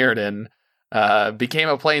sins of Mirrodin, became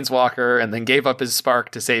a planeswalker, and then gave up his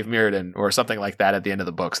spark to save Mirrodin, or something like that at the end of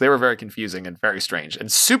the books. They were very confusing and very strange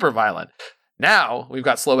and super violent. Now we've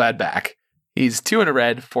got Slobad back. He's 2 and a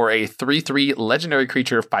red for a 3/3 legendary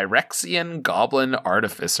creature, Phyrexian Goblin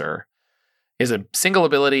Artificer. He has a single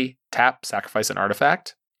ability, tap, sacrifice an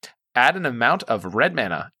artifact. Add an amount of red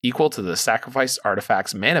mana equal to the sacrificed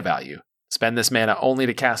artifact's mana value. Spend this mana only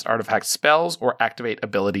to cast artifact spells or activate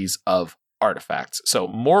abilities of artifacts. So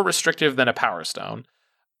more restrictive than a Power Stone,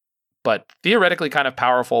 but theoretically kind of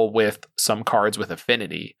powerful with some cards with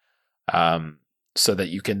affinity, so that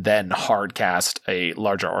you can then hard cast a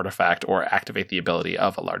larger artifact or activate the ability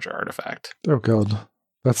of a larger artifact. Oh god,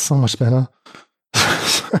 that's so much mana.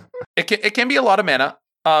 It can be a lot of mana.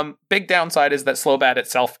 Big downside is that Slobad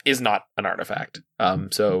itself is not an artifact.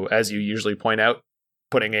 So as you usually point out,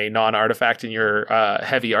 putting a non-artifact in your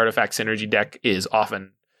heavy artifact synergy deck is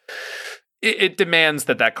often... It demands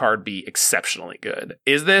that card be exceptionally good.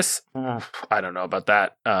 Is this? I don't know about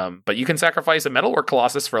that. But you can sacrifice a Metalwork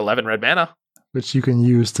Colossus for 11 red mana. Which you can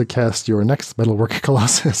use to cast your next Metalwork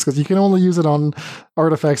Colossus, because you can only use it on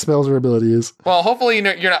artifact spells or abilities. Well, hopefully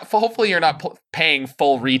you're not paying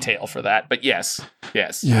full retail for that. But yes.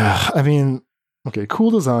 Yeah, I mean, okay,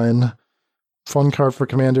 cool design, fun card for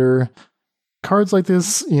commander. Cards like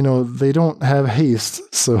this, they don't have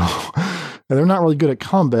haste, so and they're not really good at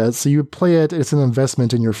combat. So you play it; it's an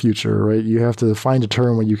investment in your future, right? You have to find a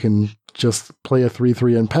turn where you can just play a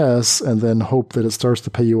 3/3 and pass, and then hope that it starts to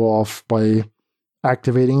pay you off by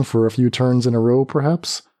activating for a few turns in a row,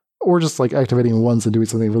 perhaps, or just like activating once and doing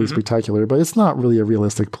something really spectacular. But it's not really a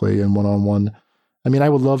realistic play in one-on-one. I mean, I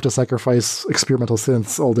would love to sacrifice experimental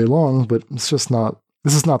synths all day long, but it's just not.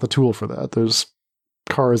 This is not the tool for that. There's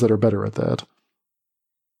cards that are better at that.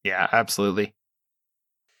 Yeah, absolutely.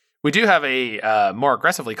 We do have a more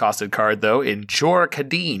aggressively costed card, though, in Jor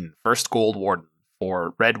Kadeen, First Gold Warden.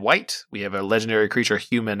 For red-white, we have a legendary creature,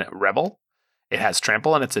 Human Rebel. It has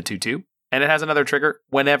Trample, and it's a 2/2. And it has another trigger.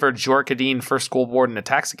 Whenever Jor Kadeen, First Gold Warden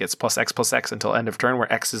attacks, it gets +X/+X until end of turn,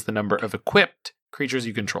 where X is the number of equipped creatures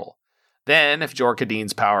you control. Then, if Jor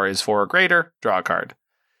Kadeen's power is 4 or greater, draw a card.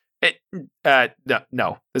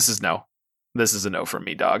 No. This is no. This is a no from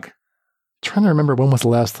me, dog. Trying to remember when was the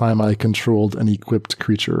last time I controlled an equipped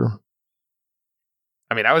creature.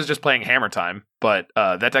 I mean, I was just playing Hammer Time, but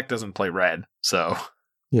that deck doesn't play red, so...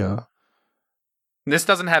 Yeah. This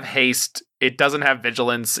doesn't have haste. It doesn't have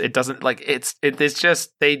vigilance. It doesn't, like, it's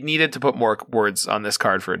just, they needed to put more words on this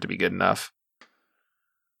card for it to be good enough.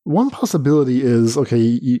 One possibility is, okay,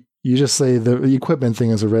 you just say the equipment thing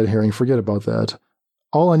is a red herring, forget about that.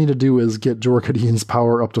 All I need to do is get Jor Kadeen's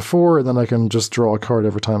power up to 4, and then I can just draw a card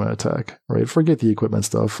every time I attack, right? Forget the equipment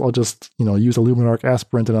stuff. I'll just, use a Luminarch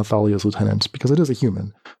Aspirant and Athalia's Lieutenant, because it is a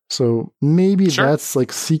human. So maybe that's,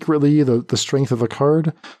 like, secretly the strength of a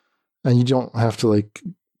card, and you don't have to, like,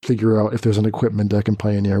 figure out if there's an equipment deck in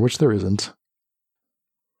Pioneer, which there isn't.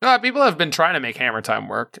 People have been trying to make Hammer Time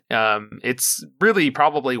work. It's really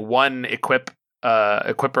probably one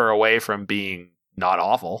equipper away from being not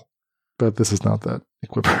awful. But this is not that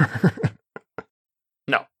equipper.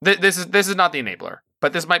 No, this is not the enabler.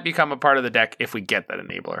 But this might become a part of the deck if we get that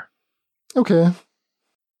enabler. Okay.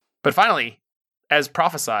 But finally, as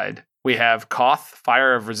prophesied, we have Koth,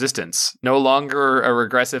 Fire of Resistance, no longer a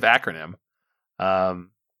regressive acronym.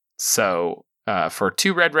 So for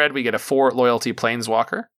 2 red, we get a 4 loyalty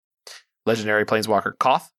Planeswalker, legendary Planeswalker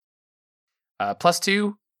Koth.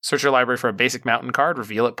 +2, search your library for a basic mountain card,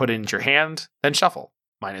 reveal it, put it into your hand, then shuffle.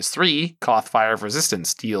 -3, Koth, Fire of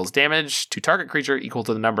Resistance, deals damage to target creature equal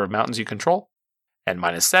to the number of mountains you control. And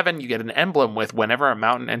 -7, you get an emblem with whenever a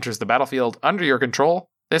mountain enters the battlefield under your control,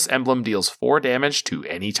 this emblem deals 4 damage to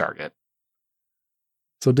any target.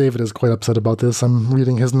 So David is quite upset about this. I'm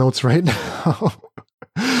reading his notes right now.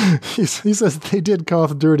 He says they did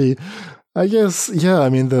Koth dirty. I guess, yeah, I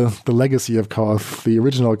mean, the legacy of Koth, the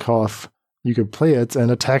original Koth, you could play it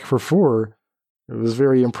and attack for 4. It was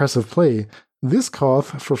very impressive play. This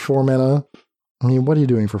Koth for 4 mana, I mean, what are you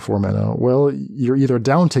doing for 4 mana? Well, you're either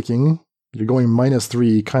down-ticking, you're going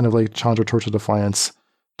 -3, kind of like Chandra Torch of Defiance,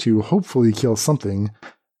 to hopefully kill something,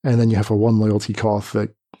 and then you have a 1 loyalty Koth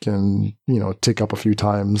that can, tick up a few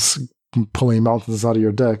times, pulling mountains out of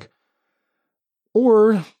your deck.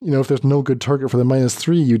 Or, if there's no good target for the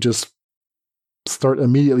 -3, you just start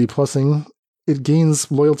immediately plussing. It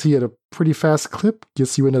gains loyalty at a pretty fast clip,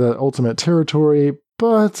 gets you into that ultimate territory,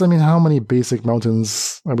 but, I mean, how many basic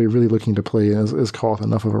mountains are we really looking to play? Is Koth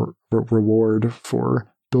enough of a reward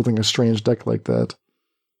for building a strange deck like that?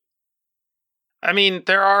 I mean,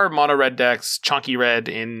 there are mono red decks, chunky red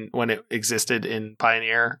when it existed in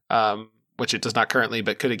Pioneer, which it does not currently,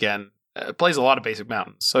 but could again. It plays a lot of basic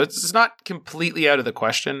mountains, so it's not completely out of the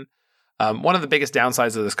question. One of the biggest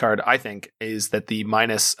downsides of this card, I think, is that the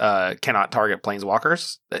minus cannot target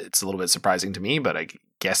planeswalkers. It's a little bit surprising to me, but I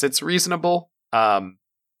guess it's reasonable.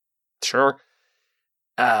 Sure.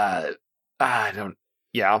 I don't.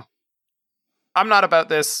 Yeah, I'm not about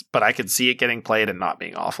this, but I could see it getting played and not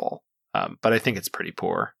being awful. But I think it's pretty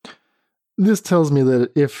poor. This tells me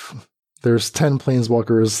that if there's 10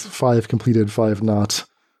 planeswalkers, 5 completed, 5 not,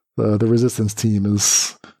 the resistance team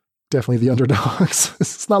is definitely the underdogs.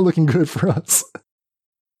 It's not looking good for us.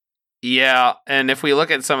 Yeah, and if we look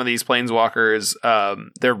at some of these planeswalkers,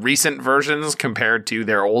 their recent versions compared to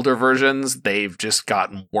their older versions, they've just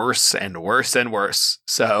gotten worse and worse and worse.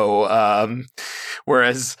 So,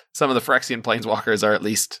 whereas some of the Phyrexian planeswalkers are at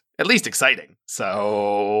least exciting.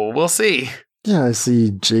 So we'll see. Yeah, I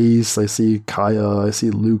see Jace, I see Kaya, I see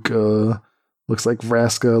Luca. Looks like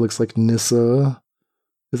Vraska, looks like Nissa.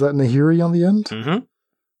 Is that Nahiri on the end? Mm-hmm.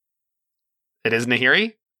 It is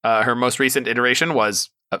Nahiri. Her most recent iteration was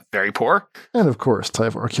very poor. And of course,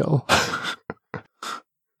 Tyvar Kell.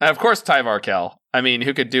 Of course, Tyvar Kell. I mean,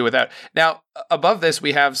 who could do without? Now, above this,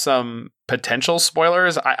 we have some potential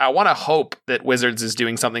spoilers. I want to hope that Wizards is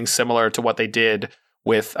doing something similar to what they did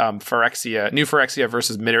with Phyrexia, New Phyrexia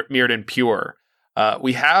versus Mirrodin Pure.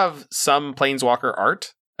 We have some Planeswalker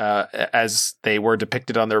art as they were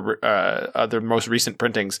depicted on their most recent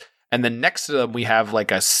printings. And then next to them, we have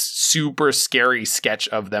like a super scary sketch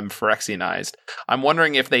of them Phyrexianized. I'm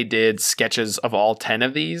wondering if they did sketches of all 10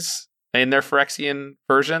 of these in their Phyrexian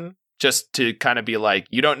version, just to kind of be like,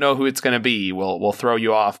 you don't know who it's going to be. We'll throw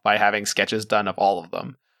you off by having sketches done of all of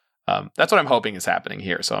them. That's what I'm hoping is happening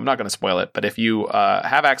here. So I'm not going to spoil it. But if you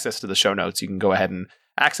have access to the show notes, you can go ahead and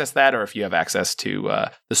access that. Or if you have access to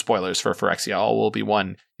the spoilers for Phyrexia, all will be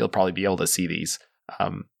one. You'll probably be able to see these.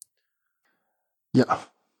 Yeah.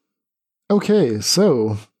 Okay,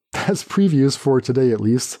 so that's previews for today at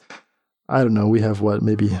least. I don't know, we have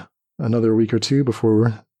maybe another week or two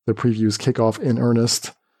before the previews kick off in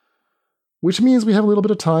earnest. Which means we have a little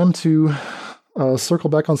bit of time to circle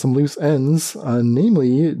back on some loose ends.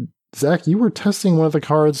 Namely, Zach, you were testing one of the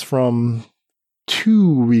cards from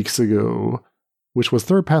 2 weeks ago, which was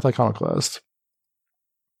Third Path Iconoclast.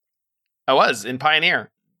 I was, in Pioneer.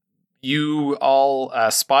 You all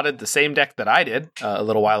spotted the same deck that I did a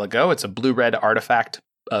little while ago. It's a blue-red artifact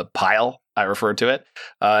pile, I refer to it,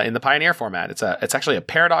 in the Pioneer format. It's actually a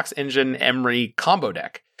Paradox Engine Emry combo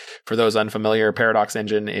deck. For those unfamiliar, Paradox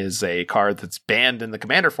Engine is a card that's banned in the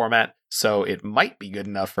Commander format, so it might be good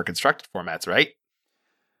enough for constructed formats, right?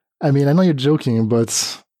 I mean, I know you're joking,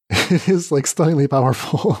 but it is like stunningly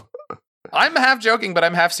powerful. I'm half joking, but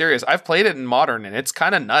I'm half serious. I've played it in Modern, and it's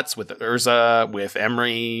kind of nuts with Urza, with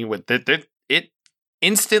Emry, with it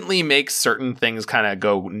instantly makes certain things kind of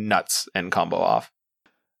go nuts and combo off.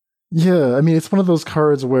 Yeah, I mean, it's one of those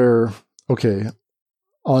cards where, okay,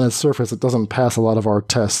 on its surface, it doesn't pass a lot of our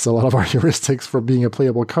tests, a lot of our heuristics for being a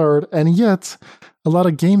playable card, and yet, a lot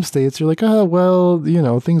of game states, you're like, well,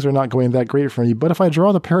 things are not going that great for me, but if I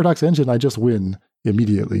draw the Paradox Engine, I just win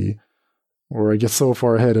immediately. Or I get so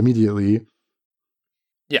far ahead immediately.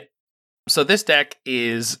 Yeah. So this deck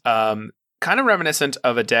is kind of reminiscent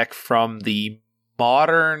of a deck from the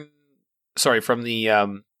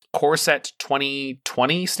Core Set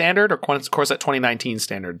 2020 standard or Core Set 2019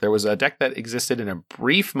 standard. There was a deck that existed in a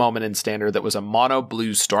brief moment in standard that was a mono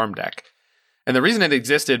blue storm deck. And the reason it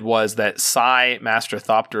existed was that Sai, Master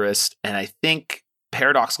Thopterist, and I think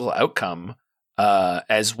Paradoxical Outcome,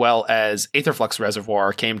 as well as Aetherflux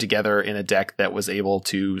Reservoir, came together in a deck that was able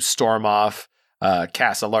to storm off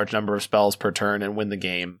cast a large number of spells per turn and win the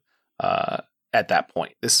game at that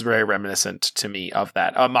point. This is very reminiscent to me of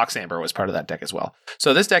that. Mox Amber was part of that deck as well.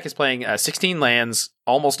 So this deck is playing 16 lands,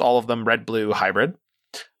 almost all of them red-blue hybrid.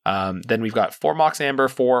 Then we've got 4 Mox Amber,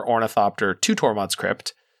 4 Ornithopter, 2 Tormod's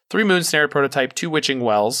Crypt, 3 Moonsnare Prototype, 2 Witching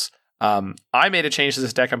Wells. I made a change to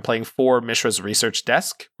this deck. I'm playing 4 Mishra's Research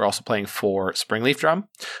Desk. We're also playing 4 Springleaf Drum,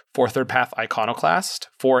 4 Third Path Iconoclast,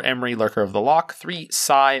 4 Emery Lurker of the Loch, 3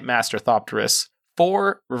 Psy Master Thopterus,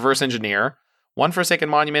 4 Reverse Engineer, 1 Forsaken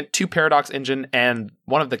Monument, 2 Paradox Engine, and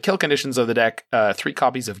one of the kill conditions of the deck, 3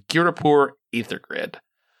 copies of Girapur Aether Grid.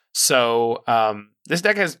 So this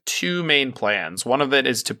deck has 2 main plans. One of it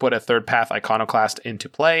is to put a Third Path Iconoclast into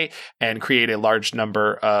play and create a large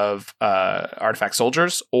number of Artifact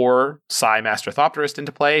Soldiers, or Psy Master Thopterist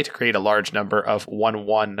into play to create a large number of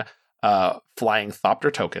 1/1 Flying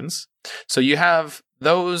Thopter tokens. So you have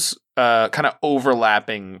those kind of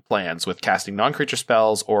overlapping plans with casting non-creature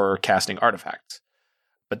spells or casting artifacts.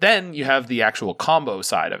 But then you have the actual combo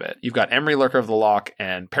side of it. You've got Emery Lurker of the Loch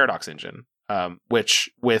and Paradox Engine, which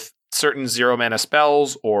with certain 0-mana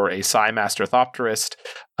spells or a Psy Master Thopterist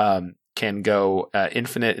can go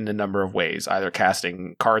infinite in a number of ways, either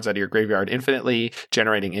casting cards out of your graveyard infinitely,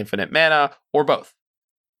 generating infinite mana, or both.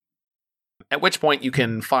 At which point you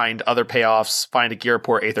can find other payoffs, find a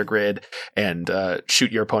Girapur Aether Grid, and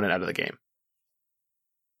shoot your opponent out of the game.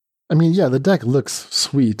 I mean, yeah, the deck looks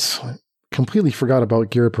sweet. I completely forgot about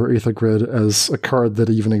Girapur Aether Grid as a card that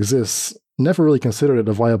even exists. Never really considered it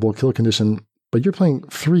a viable kill condition, but you're playing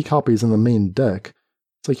 3 copies in the main deck.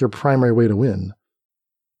 It's like your primary way to win.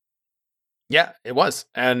 Yeah, it was.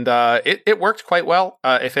 And it worked quite well.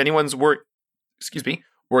 If anyone's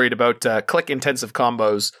worried about click-intensive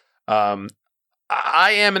combos,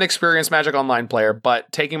 I am an experienced Magic Online player,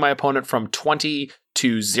 but taking my opponent from 20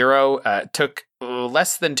 to 0 took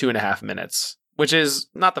less than 2.5 minutes, which is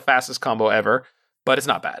not the fastest combo ever, but it's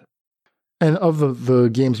not bad. And of the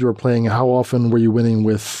games you were playing, how often were you winning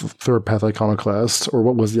with Third Path Iconoclast, or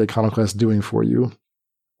what was the Iconoclast doing for you?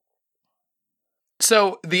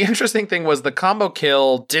 So the interesting thing was the combo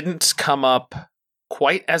kill didn't come up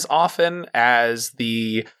quite as often as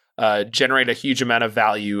the generate a huge amount of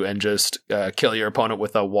value and just kill your opponent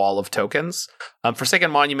with a wall of tokens.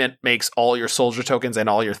 Forsaken Monument makes all your soldier tokens and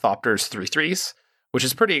all your Thopters 3/3s, which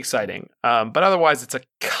is pretty exciting. But otherwise, it's a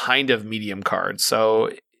kind of medium card.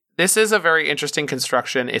 So this is a very interesting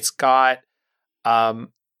construction. It's got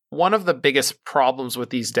one of the biggest problems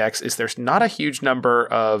with these decks is there's not a huge number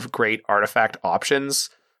of great artifact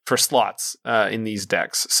options for slots in these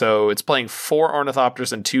decks. So it's playing 4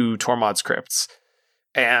 Ornithopters and 2 Tormod's Crypts.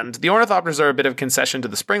 And the Ornithopters are a bit of concession to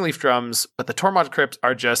the Springleaf Drums, but the Tormod's Crypts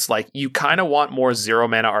are just like, you kind of want more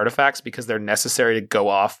 0-mana artifacts because they're necessary to go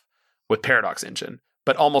off with Paradox Engine.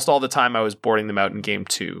 But almost all the time I was boarding them out in game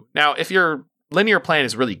 2. Now, if your linear plan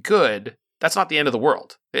is really good, that's not the end of the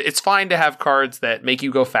world. It's fine to have cards that make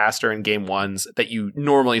you go faster in game 1s that you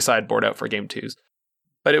normally sideboard out for game 2s.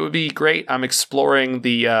 But it would be great. I'm exploring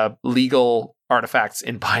the legal artifacts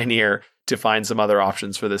in Pioneer to find some other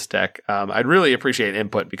options for this deck. I'd really appreciate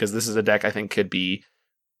input because this is a deck I think could be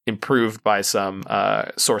improved by some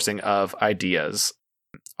sourcing of ideas.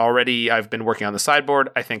 Already, I've been working on the sideboard.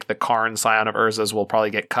 I think the Karn Scion of Urzas will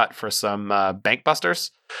probably get cut for some bank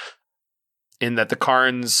busters, in that the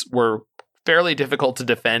Karns were fairly difficult to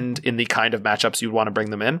defend in the kind of matchups you'd want to bring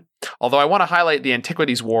them in. Although I want to highlight the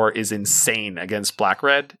Antiquities War is insane against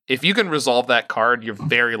Black-Red. If you can resolve that card, you're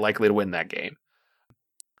very likely to win that game.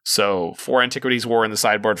 So 4 Antiquities War in the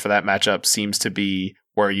sideboard for that matchup seems to be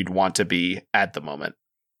where you'd want to be at the moment.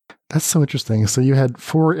 That's so interesting. So you had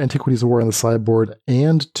 4 Antiquities War in the sideboard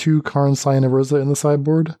and 2 Karn Scion of Urza in the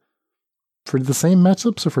sideboard for the same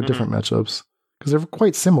matchups or for different matchups? Because they're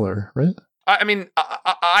quite similar, right? I mean,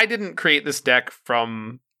 I didn't create this deck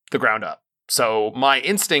from the ground up. So my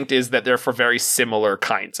instinct is that they're for very similar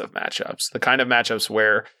kinds of matchups. The kind of matchups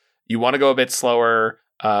where you want to go a bit slower.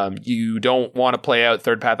 You don't want to play out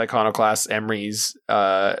Third Path Iconoclasts, Emery's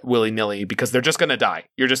willy-nilly because they're just going to die.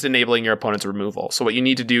 You're just enabling your opponent's removal. So what you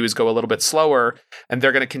need to do is go a little bit slower, and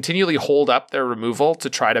they're going to continually hold up their removal to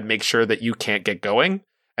try to make sure that you can't get going.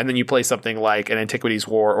 And then you play something like an Antiquities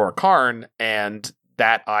War or a Karn, and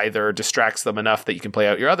that either distracts them enough that you can play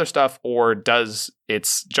out your other stuff or does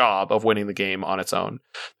its job of winning the game on its own.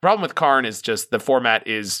 The problem with Karn is just the format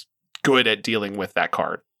is good at dealing with that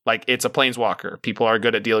card. Like, it's a Planeswalker. People are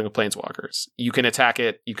good at dealing with Planeswalkers. You can attack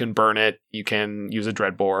it, you can burn it, you can use a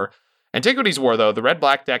Dreadbore. Antiquities War, though, the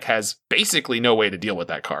red-black deck has basically no way to deal with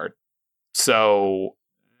that card. So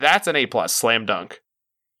that's an A+, slam dunk.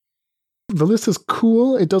 The list is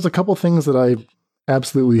cool. It does a couple things that I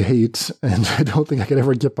absolutely hate, and I don't think I could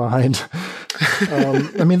ever get behind.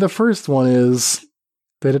 I mean, the first one is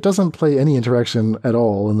that it doesn't play any interaction at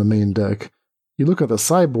all in the main deck. You look at the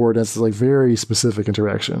sideboard, and it's like very specific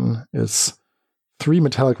interaction. It's 3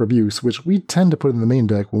 Metallic Rebukes, which we tend to put in the main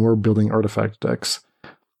deck when we're building artifact decks.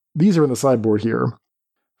 These are in the sideboard here.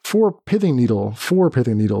 4 Pithing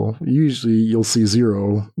Needle. Usually you'll see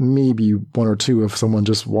 0, maybe 1 or 2 if someone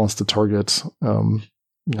just wants to target.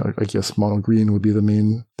 I guess mono green would be the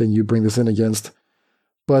main thing you bring this in against.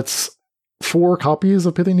 But 4 copies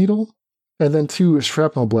of Pithing Needle, and then 2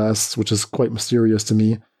 Shrapnel Blasts, which is quite mysterious to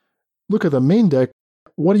me. Look at the main deck.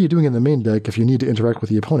 What are you doing in the main deck if you need to interact with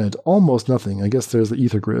the opponent? Almost nothing. I guess there's the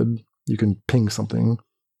Ether Grid. You can ping something.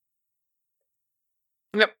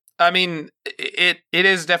 Yep. I mean, it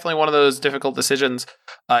is definitely one of those difficult decisions.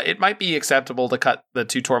 It might be acceptable to cut the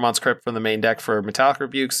 2 Tormod's Crypt from the main deck for Metallic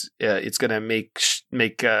Rebukes. It's going to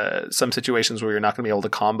make some situations where you're not going to be able to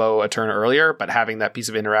combo a turn earlier, but having that piece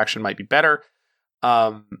of interaction might be better.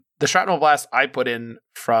 The Shrapnel Blast I put in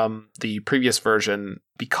from the previous version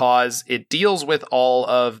because it deals with all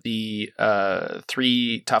of the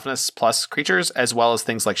 3 toughness plus creatures, as well as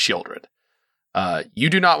things like Shieldred. You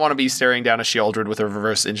do not want to be staring down a Shieldred with a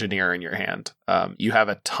Reverse Engineer in your hand. You have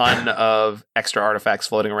a ton of extra artifacts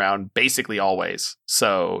floating around basically always.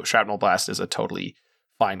 So Shrapnel Blast is a totally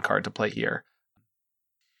fine card to play here.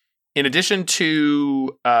 In addition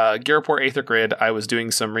to Ghirapur Aether Grid, I was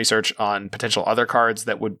doing some research on potential other cards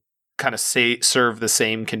that would kind of serve the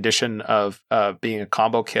same condition of being a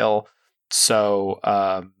combo kill. So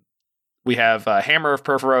we have Hammer of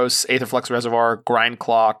Purphoros, Aetherflux Reservoir, Grind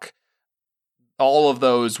Clock. All of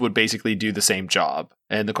those would basically do the same job.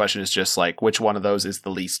 And the question is just like, which one of those is the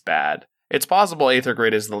least bad? It's possible Aether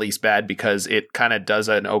Grid is the least bad because it kind of does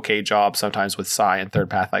an okay job sometimes with Sai and Third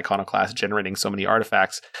Path Iconoclast generating so many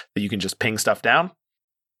artifacts that you can just ping stuff down.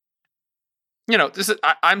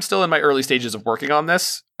 I'm still in my early stages of working on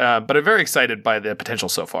this, but I'm very excited by the potential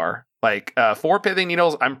so far. Like 4 Pithing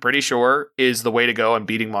Needles, I'm pretty sure is the way to go in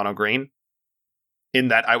beating mono green. In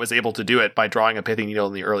that I was able to do it by drawing a Pithing Needle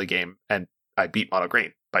in the early game, and I beat mono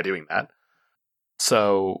green by doing that.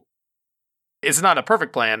 So it's not a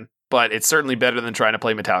perfect plan, but it's certainly better than trying to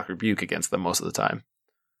play Metallic Rebuke against them most of the time.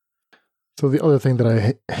 So the other thing that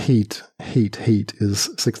I hate is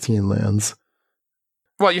 16 lands.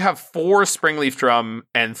 Well, you have 4 Springleaf Drum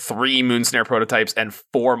and 3 Moonsnare prototypes and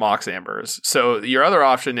 4 Mox Ambers. So your other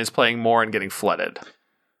option is playing more and getting flooded.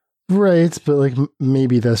 Right, but like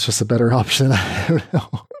maybe that's just a better option. I don't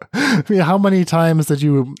know. I mean, how many times did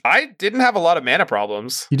you... I didn't have a lot of mana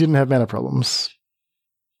problems. You didn't have mana problems?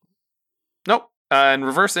 Nope. And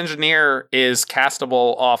Reverse Engineer is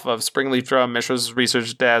castable off of Springleaf Drum, Mishra's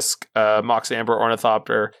Research Desk, Mox Amber,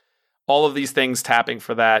 Ornithopter. All of these things tapping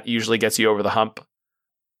for that usually gets you over the hump.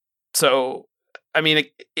 So, I mean,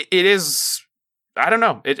 it is... I don't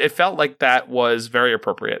know. It felt like that was very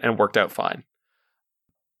appropriate and worked out fine.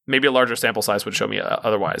 Maybe a larger sample size would show me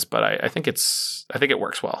otherwise, but I think it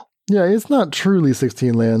works well. Yeah, it's not truly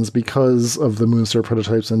 16 lands because of the Moonstar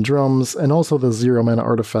prototypes and drums, and also the 0 mana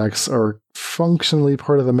artifacts are functionally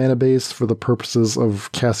part of the mana base for the purposes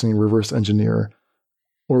of casting Reverse Engineer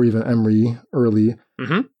or even Emry early.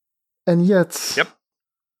 Mm-hmm. And yet, yep.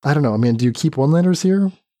 I don't know. I mean, do you keep 1-landers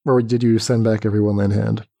here, or did you send back every 1-land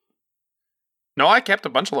hand? No, I kept a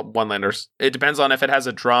bunch of 1-landers. It depends on if it has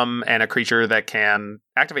a drum and a creature that can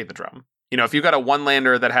activate the drum. If you've got a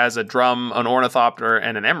 1-lander that has a drum, an Ornithopter,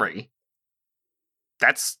 and an Emry,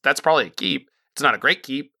 that's probably a keep. It's not a great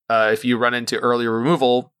keep. If you run into early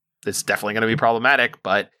removal, it's definitely going to be problematic,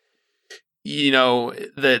 but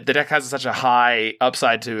the deck has such a high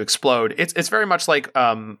upside to explode. It's very much like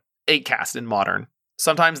 8-cast in Modern.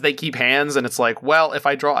 Sometimes they keep hands, and it's like, well, if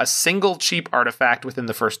I draw a single cheap artifact within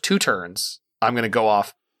the first 2 turns, I'm going to go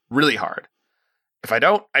off really hard. If I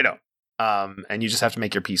don't, I don't. And you just have to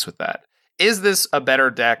make your peace with that. Is this a better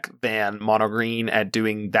deck than Mono Green at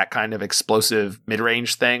doing that kind of explosive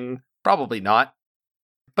mid-range thing? Probably not.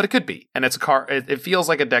 But it could be. And it's a card. It feels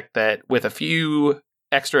like a deck that, with a few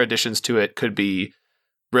extra additions to it, could be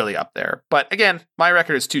really up there. But again, my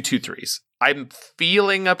record is 2-2-3s. I'm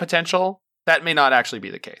feeling a potential. That may not actually be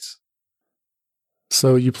the case.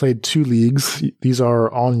 So you played 2 leagues. These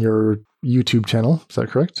are on your YouTube channel. Is that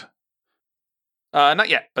correct? Not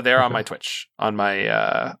yet, but they're on my Twitch, on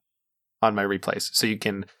my replays. So you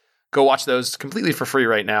can go watch those completely for free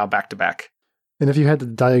right now, back to back. And if you had to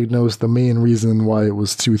diagnose the main reason why it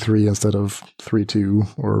was 2-3 instead of 3-2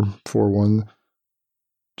 or 4-1,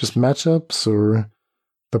 just matchups, or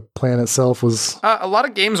the plan itself was... a lot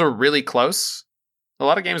of games were really close.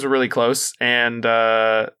 And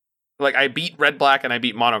Like, I beat red black and I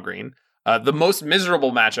beat mono green. The most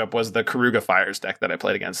miserable matchup was the Karuga Fires deck that I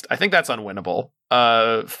played against. I think that's unwinnable.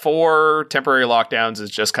 4 temporary lockdowns is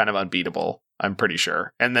just kind of unbeatable, I'm pretty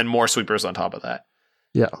sure. And then more sweepers on top of that.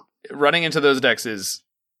 Yeah. Running into those decks is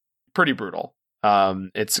pretty brutal.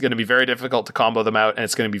 It's going to be very difficult to combo them out, and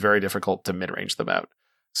it's going to be very difficult to mid-range them out.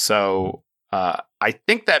 So I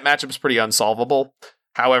think that matchup's pretty unsolvable.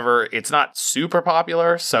 However, it's not super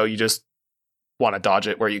popular, so you just want to dodge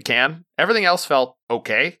it where you can. Everything else felt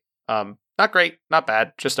okay. Not great, not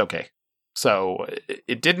bad, just okay. So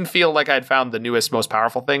it didn't feel like I'd found the newest, most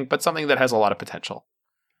powerful thing, but something that has a lot of potential.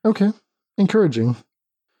 Okay. Encouraging.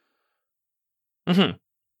 Mm-hmm.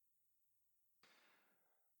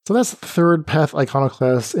 So that's Third Path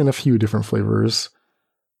Iconoclast in a few different flavors.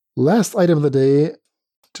 Last item of the day,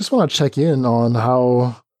 just want to check in on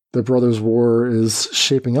how the Brothers War is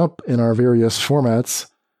shaping up in our various formats.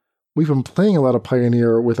 We've been playing a lot of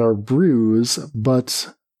Pioneer with our brews,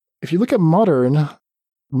 but if you look at Modern,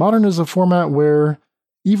 Modern is a format where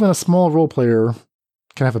even a small role player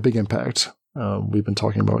can have a big impact. We've been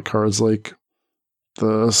talking about cards like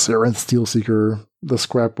the Sarenth Steelseeker, the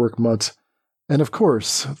Scrapwork Mutt, and of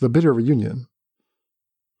course, the Bitter Reunion.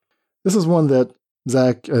 This is one that,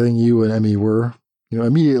 Zach, I think you and Emmy were,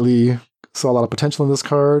 immediately saw a lot of potential in this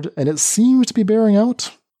card, and it seems to be bearing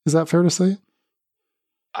out. Is that fair to say?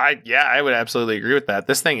 I would absolutely agree with that.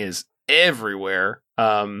 This thing is everywhere.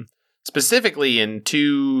 Specifically in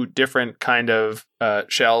 2 different kind of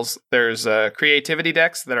shells. There's creativity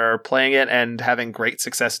decks that are playing it and having great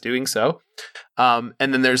success doing so. And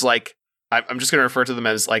then there's I'm just going to refer to them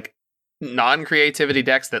as non-creativity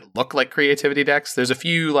decks that look like creativity decks. There's a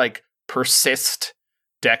few persist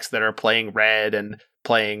decks that are playing red and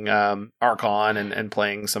playing Archon and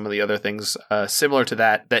playing some of the other things similar to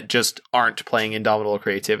that just aren't playing Indomitable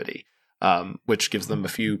Creativity. Which gives them a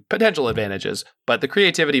few potential advantages. But the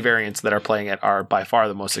creativity variants that are playing it are by far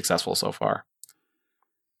the most successful so far.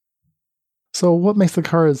 So what makes the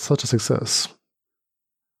card such a success?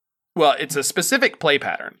 Well, it's a specific play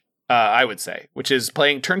pattern, I would say, which is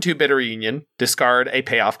playing turn 2 Bitter Reunion, discard a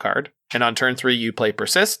payoff card, and on turn 3 you play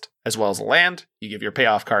Persist, as well as a land, you give your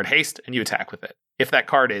payoff card haste, and you attack with it. If that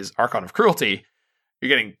card is Archon of Cruelty, you're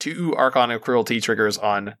getting 2 Archon of Cruelty triggers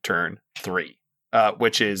on turn 3,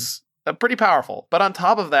 which is pretty powerful. But on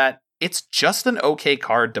top of that, it's just an okay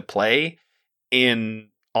card to play in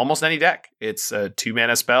almost any deck. It's a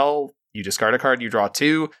 2-mana spell, you discard a card, you draw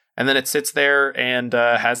 2, and then it sits there and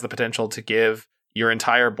has the potential to give your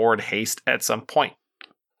entire board haste at some point.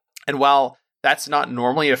 And while that's not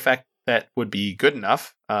normally an effect that would be good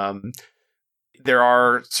enough, there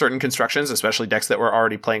are certain constructions, especially decks that were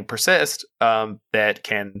already playing Persist, that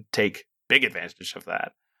can take big advantage of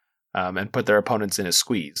that. And put their opponents in a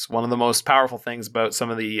squeeze. One of the most powerful things about some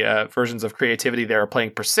of the versions of creativity that are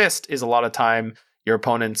playing Persist is a lot of time your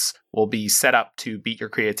opponents will be set up to beat your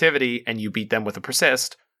creativity and you beat them with a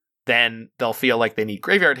Persist. Then they'll feel like they need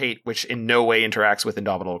Graveyard Hate, which in no way interacts with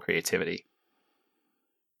Indomitable Creativity.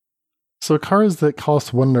 So cards that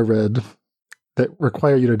cost 1 and a red that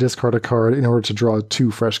require you to discard a card in order to draw 2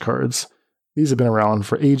 fresh cards. These have been around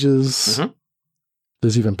for ages. Mm-hmm.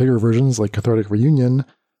 There's even bigger versions like Cathartic Reunion.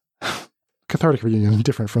 Cathartic Reunion,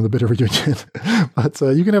 different from the Bitter Reunion. But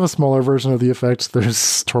you can have a smaller version of the effect.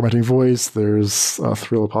 There's Tormenting Voice. There's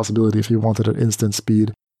Thrill of Possibility if you wanted at instant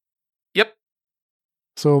speed. Yep.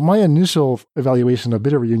 So my initial evaluation of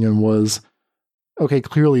Bitter Reunion was, okay,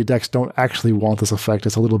 clearly decks don't actually want this effect.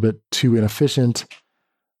 It's a little bit too inefficient.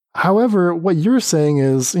 However, what you're saying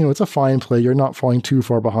is, it's a fine play. You're not falling too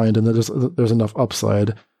far behind and there's enough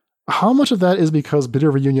upside. How much of that is because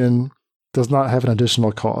Bitter Reunion does not have an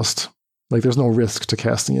additional cost? There's no risk to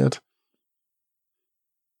casting it.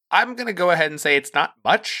 I'm going to go ahead and say it's not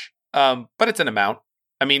much, but it's an amount.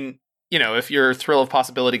 I mean, if your Thrill of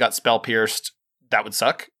Possibility got Spell Pierced, that would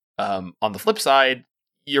suck. On the flip side,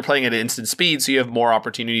 you're playing at instant speed, so you have more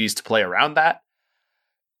opportunities to play around that.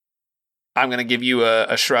 I'm going to give you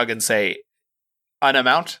a shrug and say an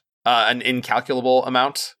amount, an incalculable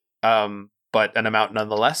amount, but an amount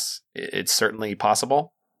nonetheless. It's certainly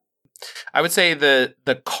possible. I would say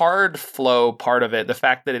the card flow part of it, the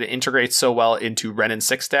fact that it integrates so well into Wrenn and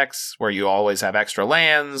 6 decks, where you always have extra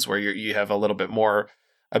lands, where you have a little bit more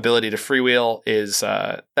ability to freewheel, is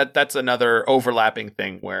that's another overlapping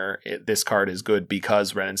thing where this card is good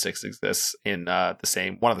because Wrenn and 6 exists in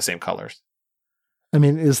one of the same colors. I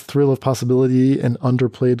mean, is Thrill of Possibility an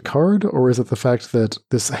underplayed card, or is it the fact that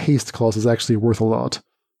this haste clause is actually worth a lot?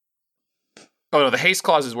 Oh, no, the haste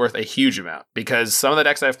clause is worth a huge amount because some of the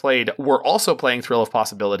decks I've played were also playing Thrill of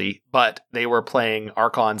Possibility, but they were playing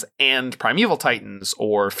Archons and Primeval Titans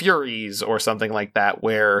or Furies or something like that,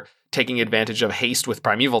 where taking advantage of haste with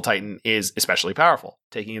Primeval Titan is especially powerful.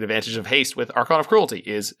 Taking advantage of haste with Archon of Cruelty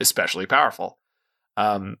is especially powerful.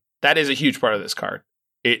 That is a huge part of this card.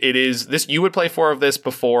 It is this. You would play 4 of this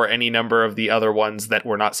before any number of the other ones that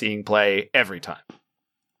we're not seeing play every time.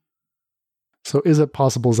 So is it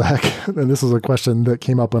possible, Zach, and this is a question that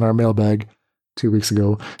came up in our mailbag 2 weeks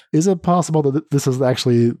ago, is it possible that this is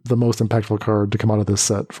actually the most impactful card to come out of this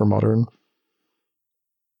set for Modern?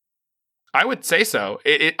 I would say so.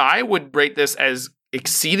 I would rate this as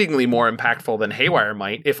exceedingly more impactful than Haywire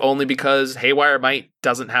Might, if only because Haywire Might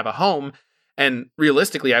doesn't have a home, and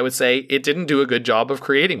realistically, I would say it didn't do a good job of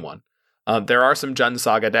creating one. There are some Jund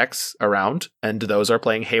Saga decks around, and those are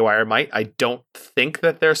playing Haywire Might. I don't think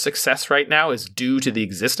that their success right now is due to the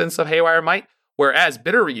existence of Haywire Might, whereas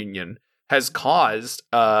Bitter Reunion has caused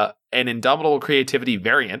an Indomitable Creativity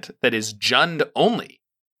variant that is Jund only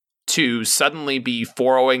to suddenly be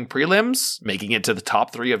 4-0ing prelims, making it to the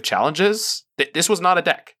top 3 of challenges. This was not a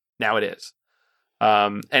deck. Now it is.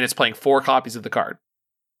 And it's playing 4 copies of the card.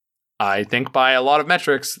 I think by a lot of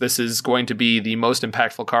metrics, this is going to be the most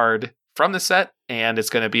impactful card from the set, and it's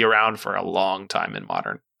going to be around for a long time in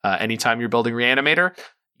Modern. Anytime you're building Reanimator,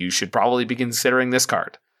 you should probably be considering this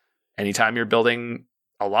card. Anytime you're building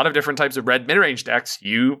a lot of different types of red mid-range decks,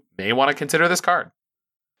 you may want to consider this card.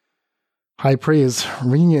 High praise,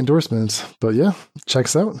 ringing endorsement, but yeah,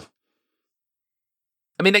 checks out.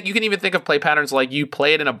 I mean, you can even think of play patterns like you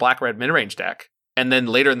play it in a black-red mid-range deck, and then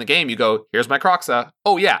later in the game you go, here's my Kroxa.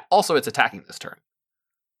 Oh yeah, also it's attacking this turn.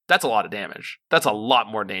 That's a lot of damage. That's a lot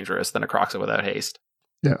more dangerous than a Kroxa without haste.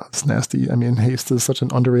 Yeah, it's nasty. I mean, haste is such an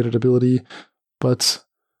underrated ability, but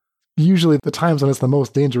usually the times when it's the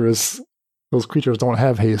most dangerous, those creatures don't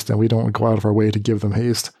have haste, and we don't go out of our way to give them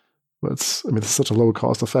haste. But I mean, it's such a low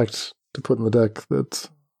cost effect to put in the deck that...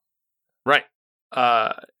 Right.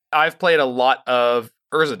 I've played a lot of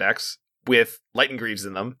Urza decks with Lightning Greaves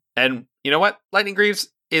in them, and you know what? Lightning Greaves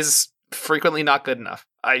is frequently not good enough.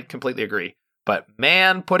 I completely agree. But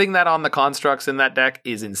man, putting that on the constructs in that deck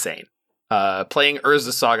is insane. Playing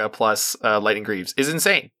Urza Saga plus Lightning Greaves is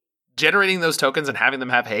insane. Generating those tokens and having them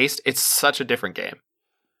have haste, it's such a different game.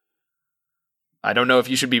 I don't know if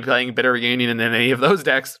you should be playing Bitter Reunion in any of those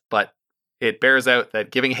decks, but it bears out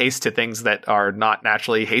that giving haste to things that are not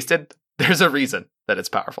naturally hasted, there's a reason that it's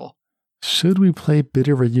powerful. Should we play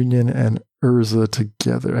Bitter Reunion and Urza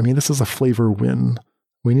together? I mean, this is a flavor win.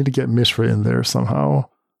 We need to get Mishra in there somehow.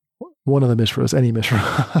 One of the Mishras, any Mishra.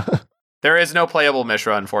 There is no playable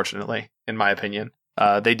Mishra, unfortunately, in my opinion.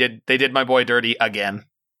 They did my boy dirty again.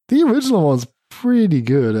 The original one's pretty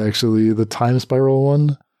good, actually. The Time Spiral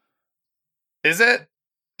one. Is it?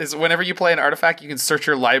 Is whenever you play an artifact, you can search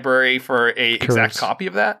your library for a exact copy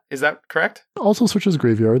of that? Is that correct? Also searches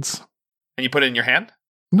graveyards. And you put it in your hand?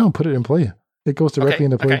 No, put it in play. It goes directly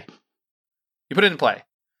into play. Okay. You put it in play.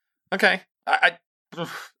 Okay. I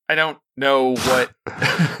don't know what...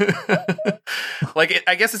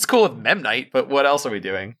 I guess it's cool with Memnite, but what else are we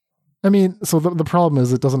doing? I mean, so the problem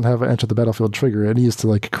is it doesn't have an enter the battlefield trigger. It needs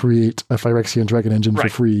to create a Phyrexian Dragon Engine for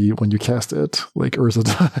free when you cast it, like Urza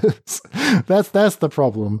does. That's the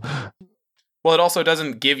problem. Well, it also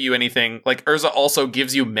doesn't give you anything. Like, Urza also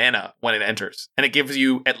gives you mana when it enters. And it gives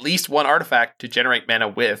you at least one artifact to generate mana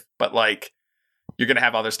with, but, you're going to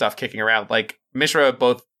have other stuff kicking around. Like, Mishra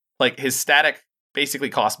both, his static basically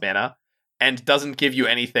costs mana, and doesn't give you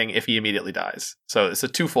anything if he immediately dies. So it's a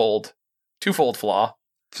twofold flaw.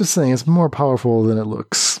 Just saying, it's more powerful than it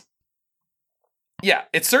looks. Yeah,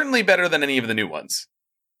 it's certainly better than any of the new ones.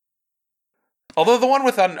 Although the one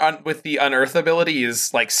with the Unearth ability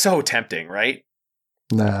is so tempting, right?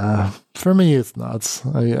 Nah, for me it's not.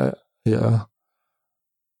 Yeah,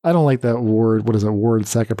 I don't like that ward. What is it? Ward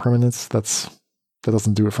sack of permanence. That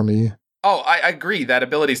doesn't do it for me. Oh, I agree. That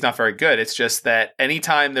ability is not very good. It's just that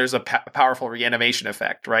anytime there's a powerful reanimation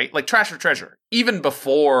effect, right? Like Trash or Treasure, even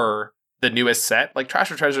before the newest set,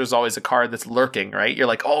 Trash or Treasure is always a card that's lurking, right? You're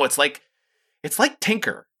like, oh, it's like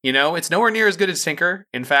Tinker, It's nowhere near as good as Tinker.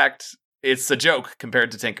 In fact, it's a joke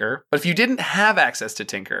compared to Tinker. But if you didn't have access to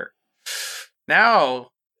Tinker,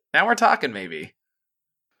 now we're talking maybe.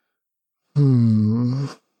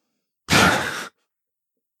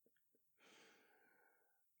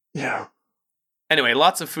 Yeah. Anyway,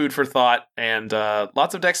 lots of food for thought, and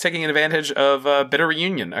lots of decks taking advantage of Bitter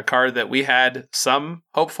Reunion, a card that we had some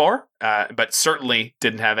hope for, but certainly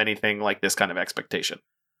didn't have anything like this kind of expectation.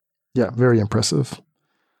 Yeah, very impressive.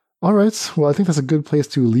 All right, well, I think that's a good place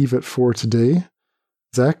to leave it for today.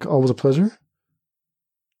 Zach, always a pleasure.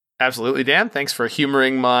 Absolutely, Dan. Thanks for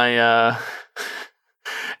humoring my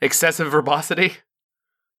excessive verbosity.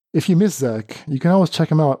 If you miss Zach, you can always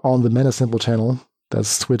check him out on the Mana Symbol channel.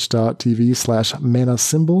 That's twitch.tv/mana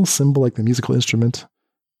symbol, symbol like the musical instrument.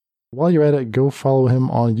 While you're at it, go follow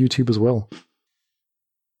him on YouTube as well.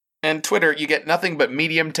 And Twitter, you get nothing but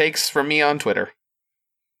medium takes from me on Twitter.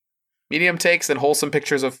 Medium takes and wholesome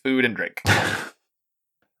pictures of food and drink.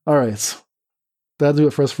 All right. That'll do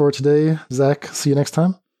it for us for today. Zach, see you next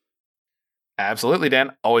time. Absolutely,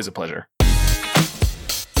 Dan. Always a pleasure.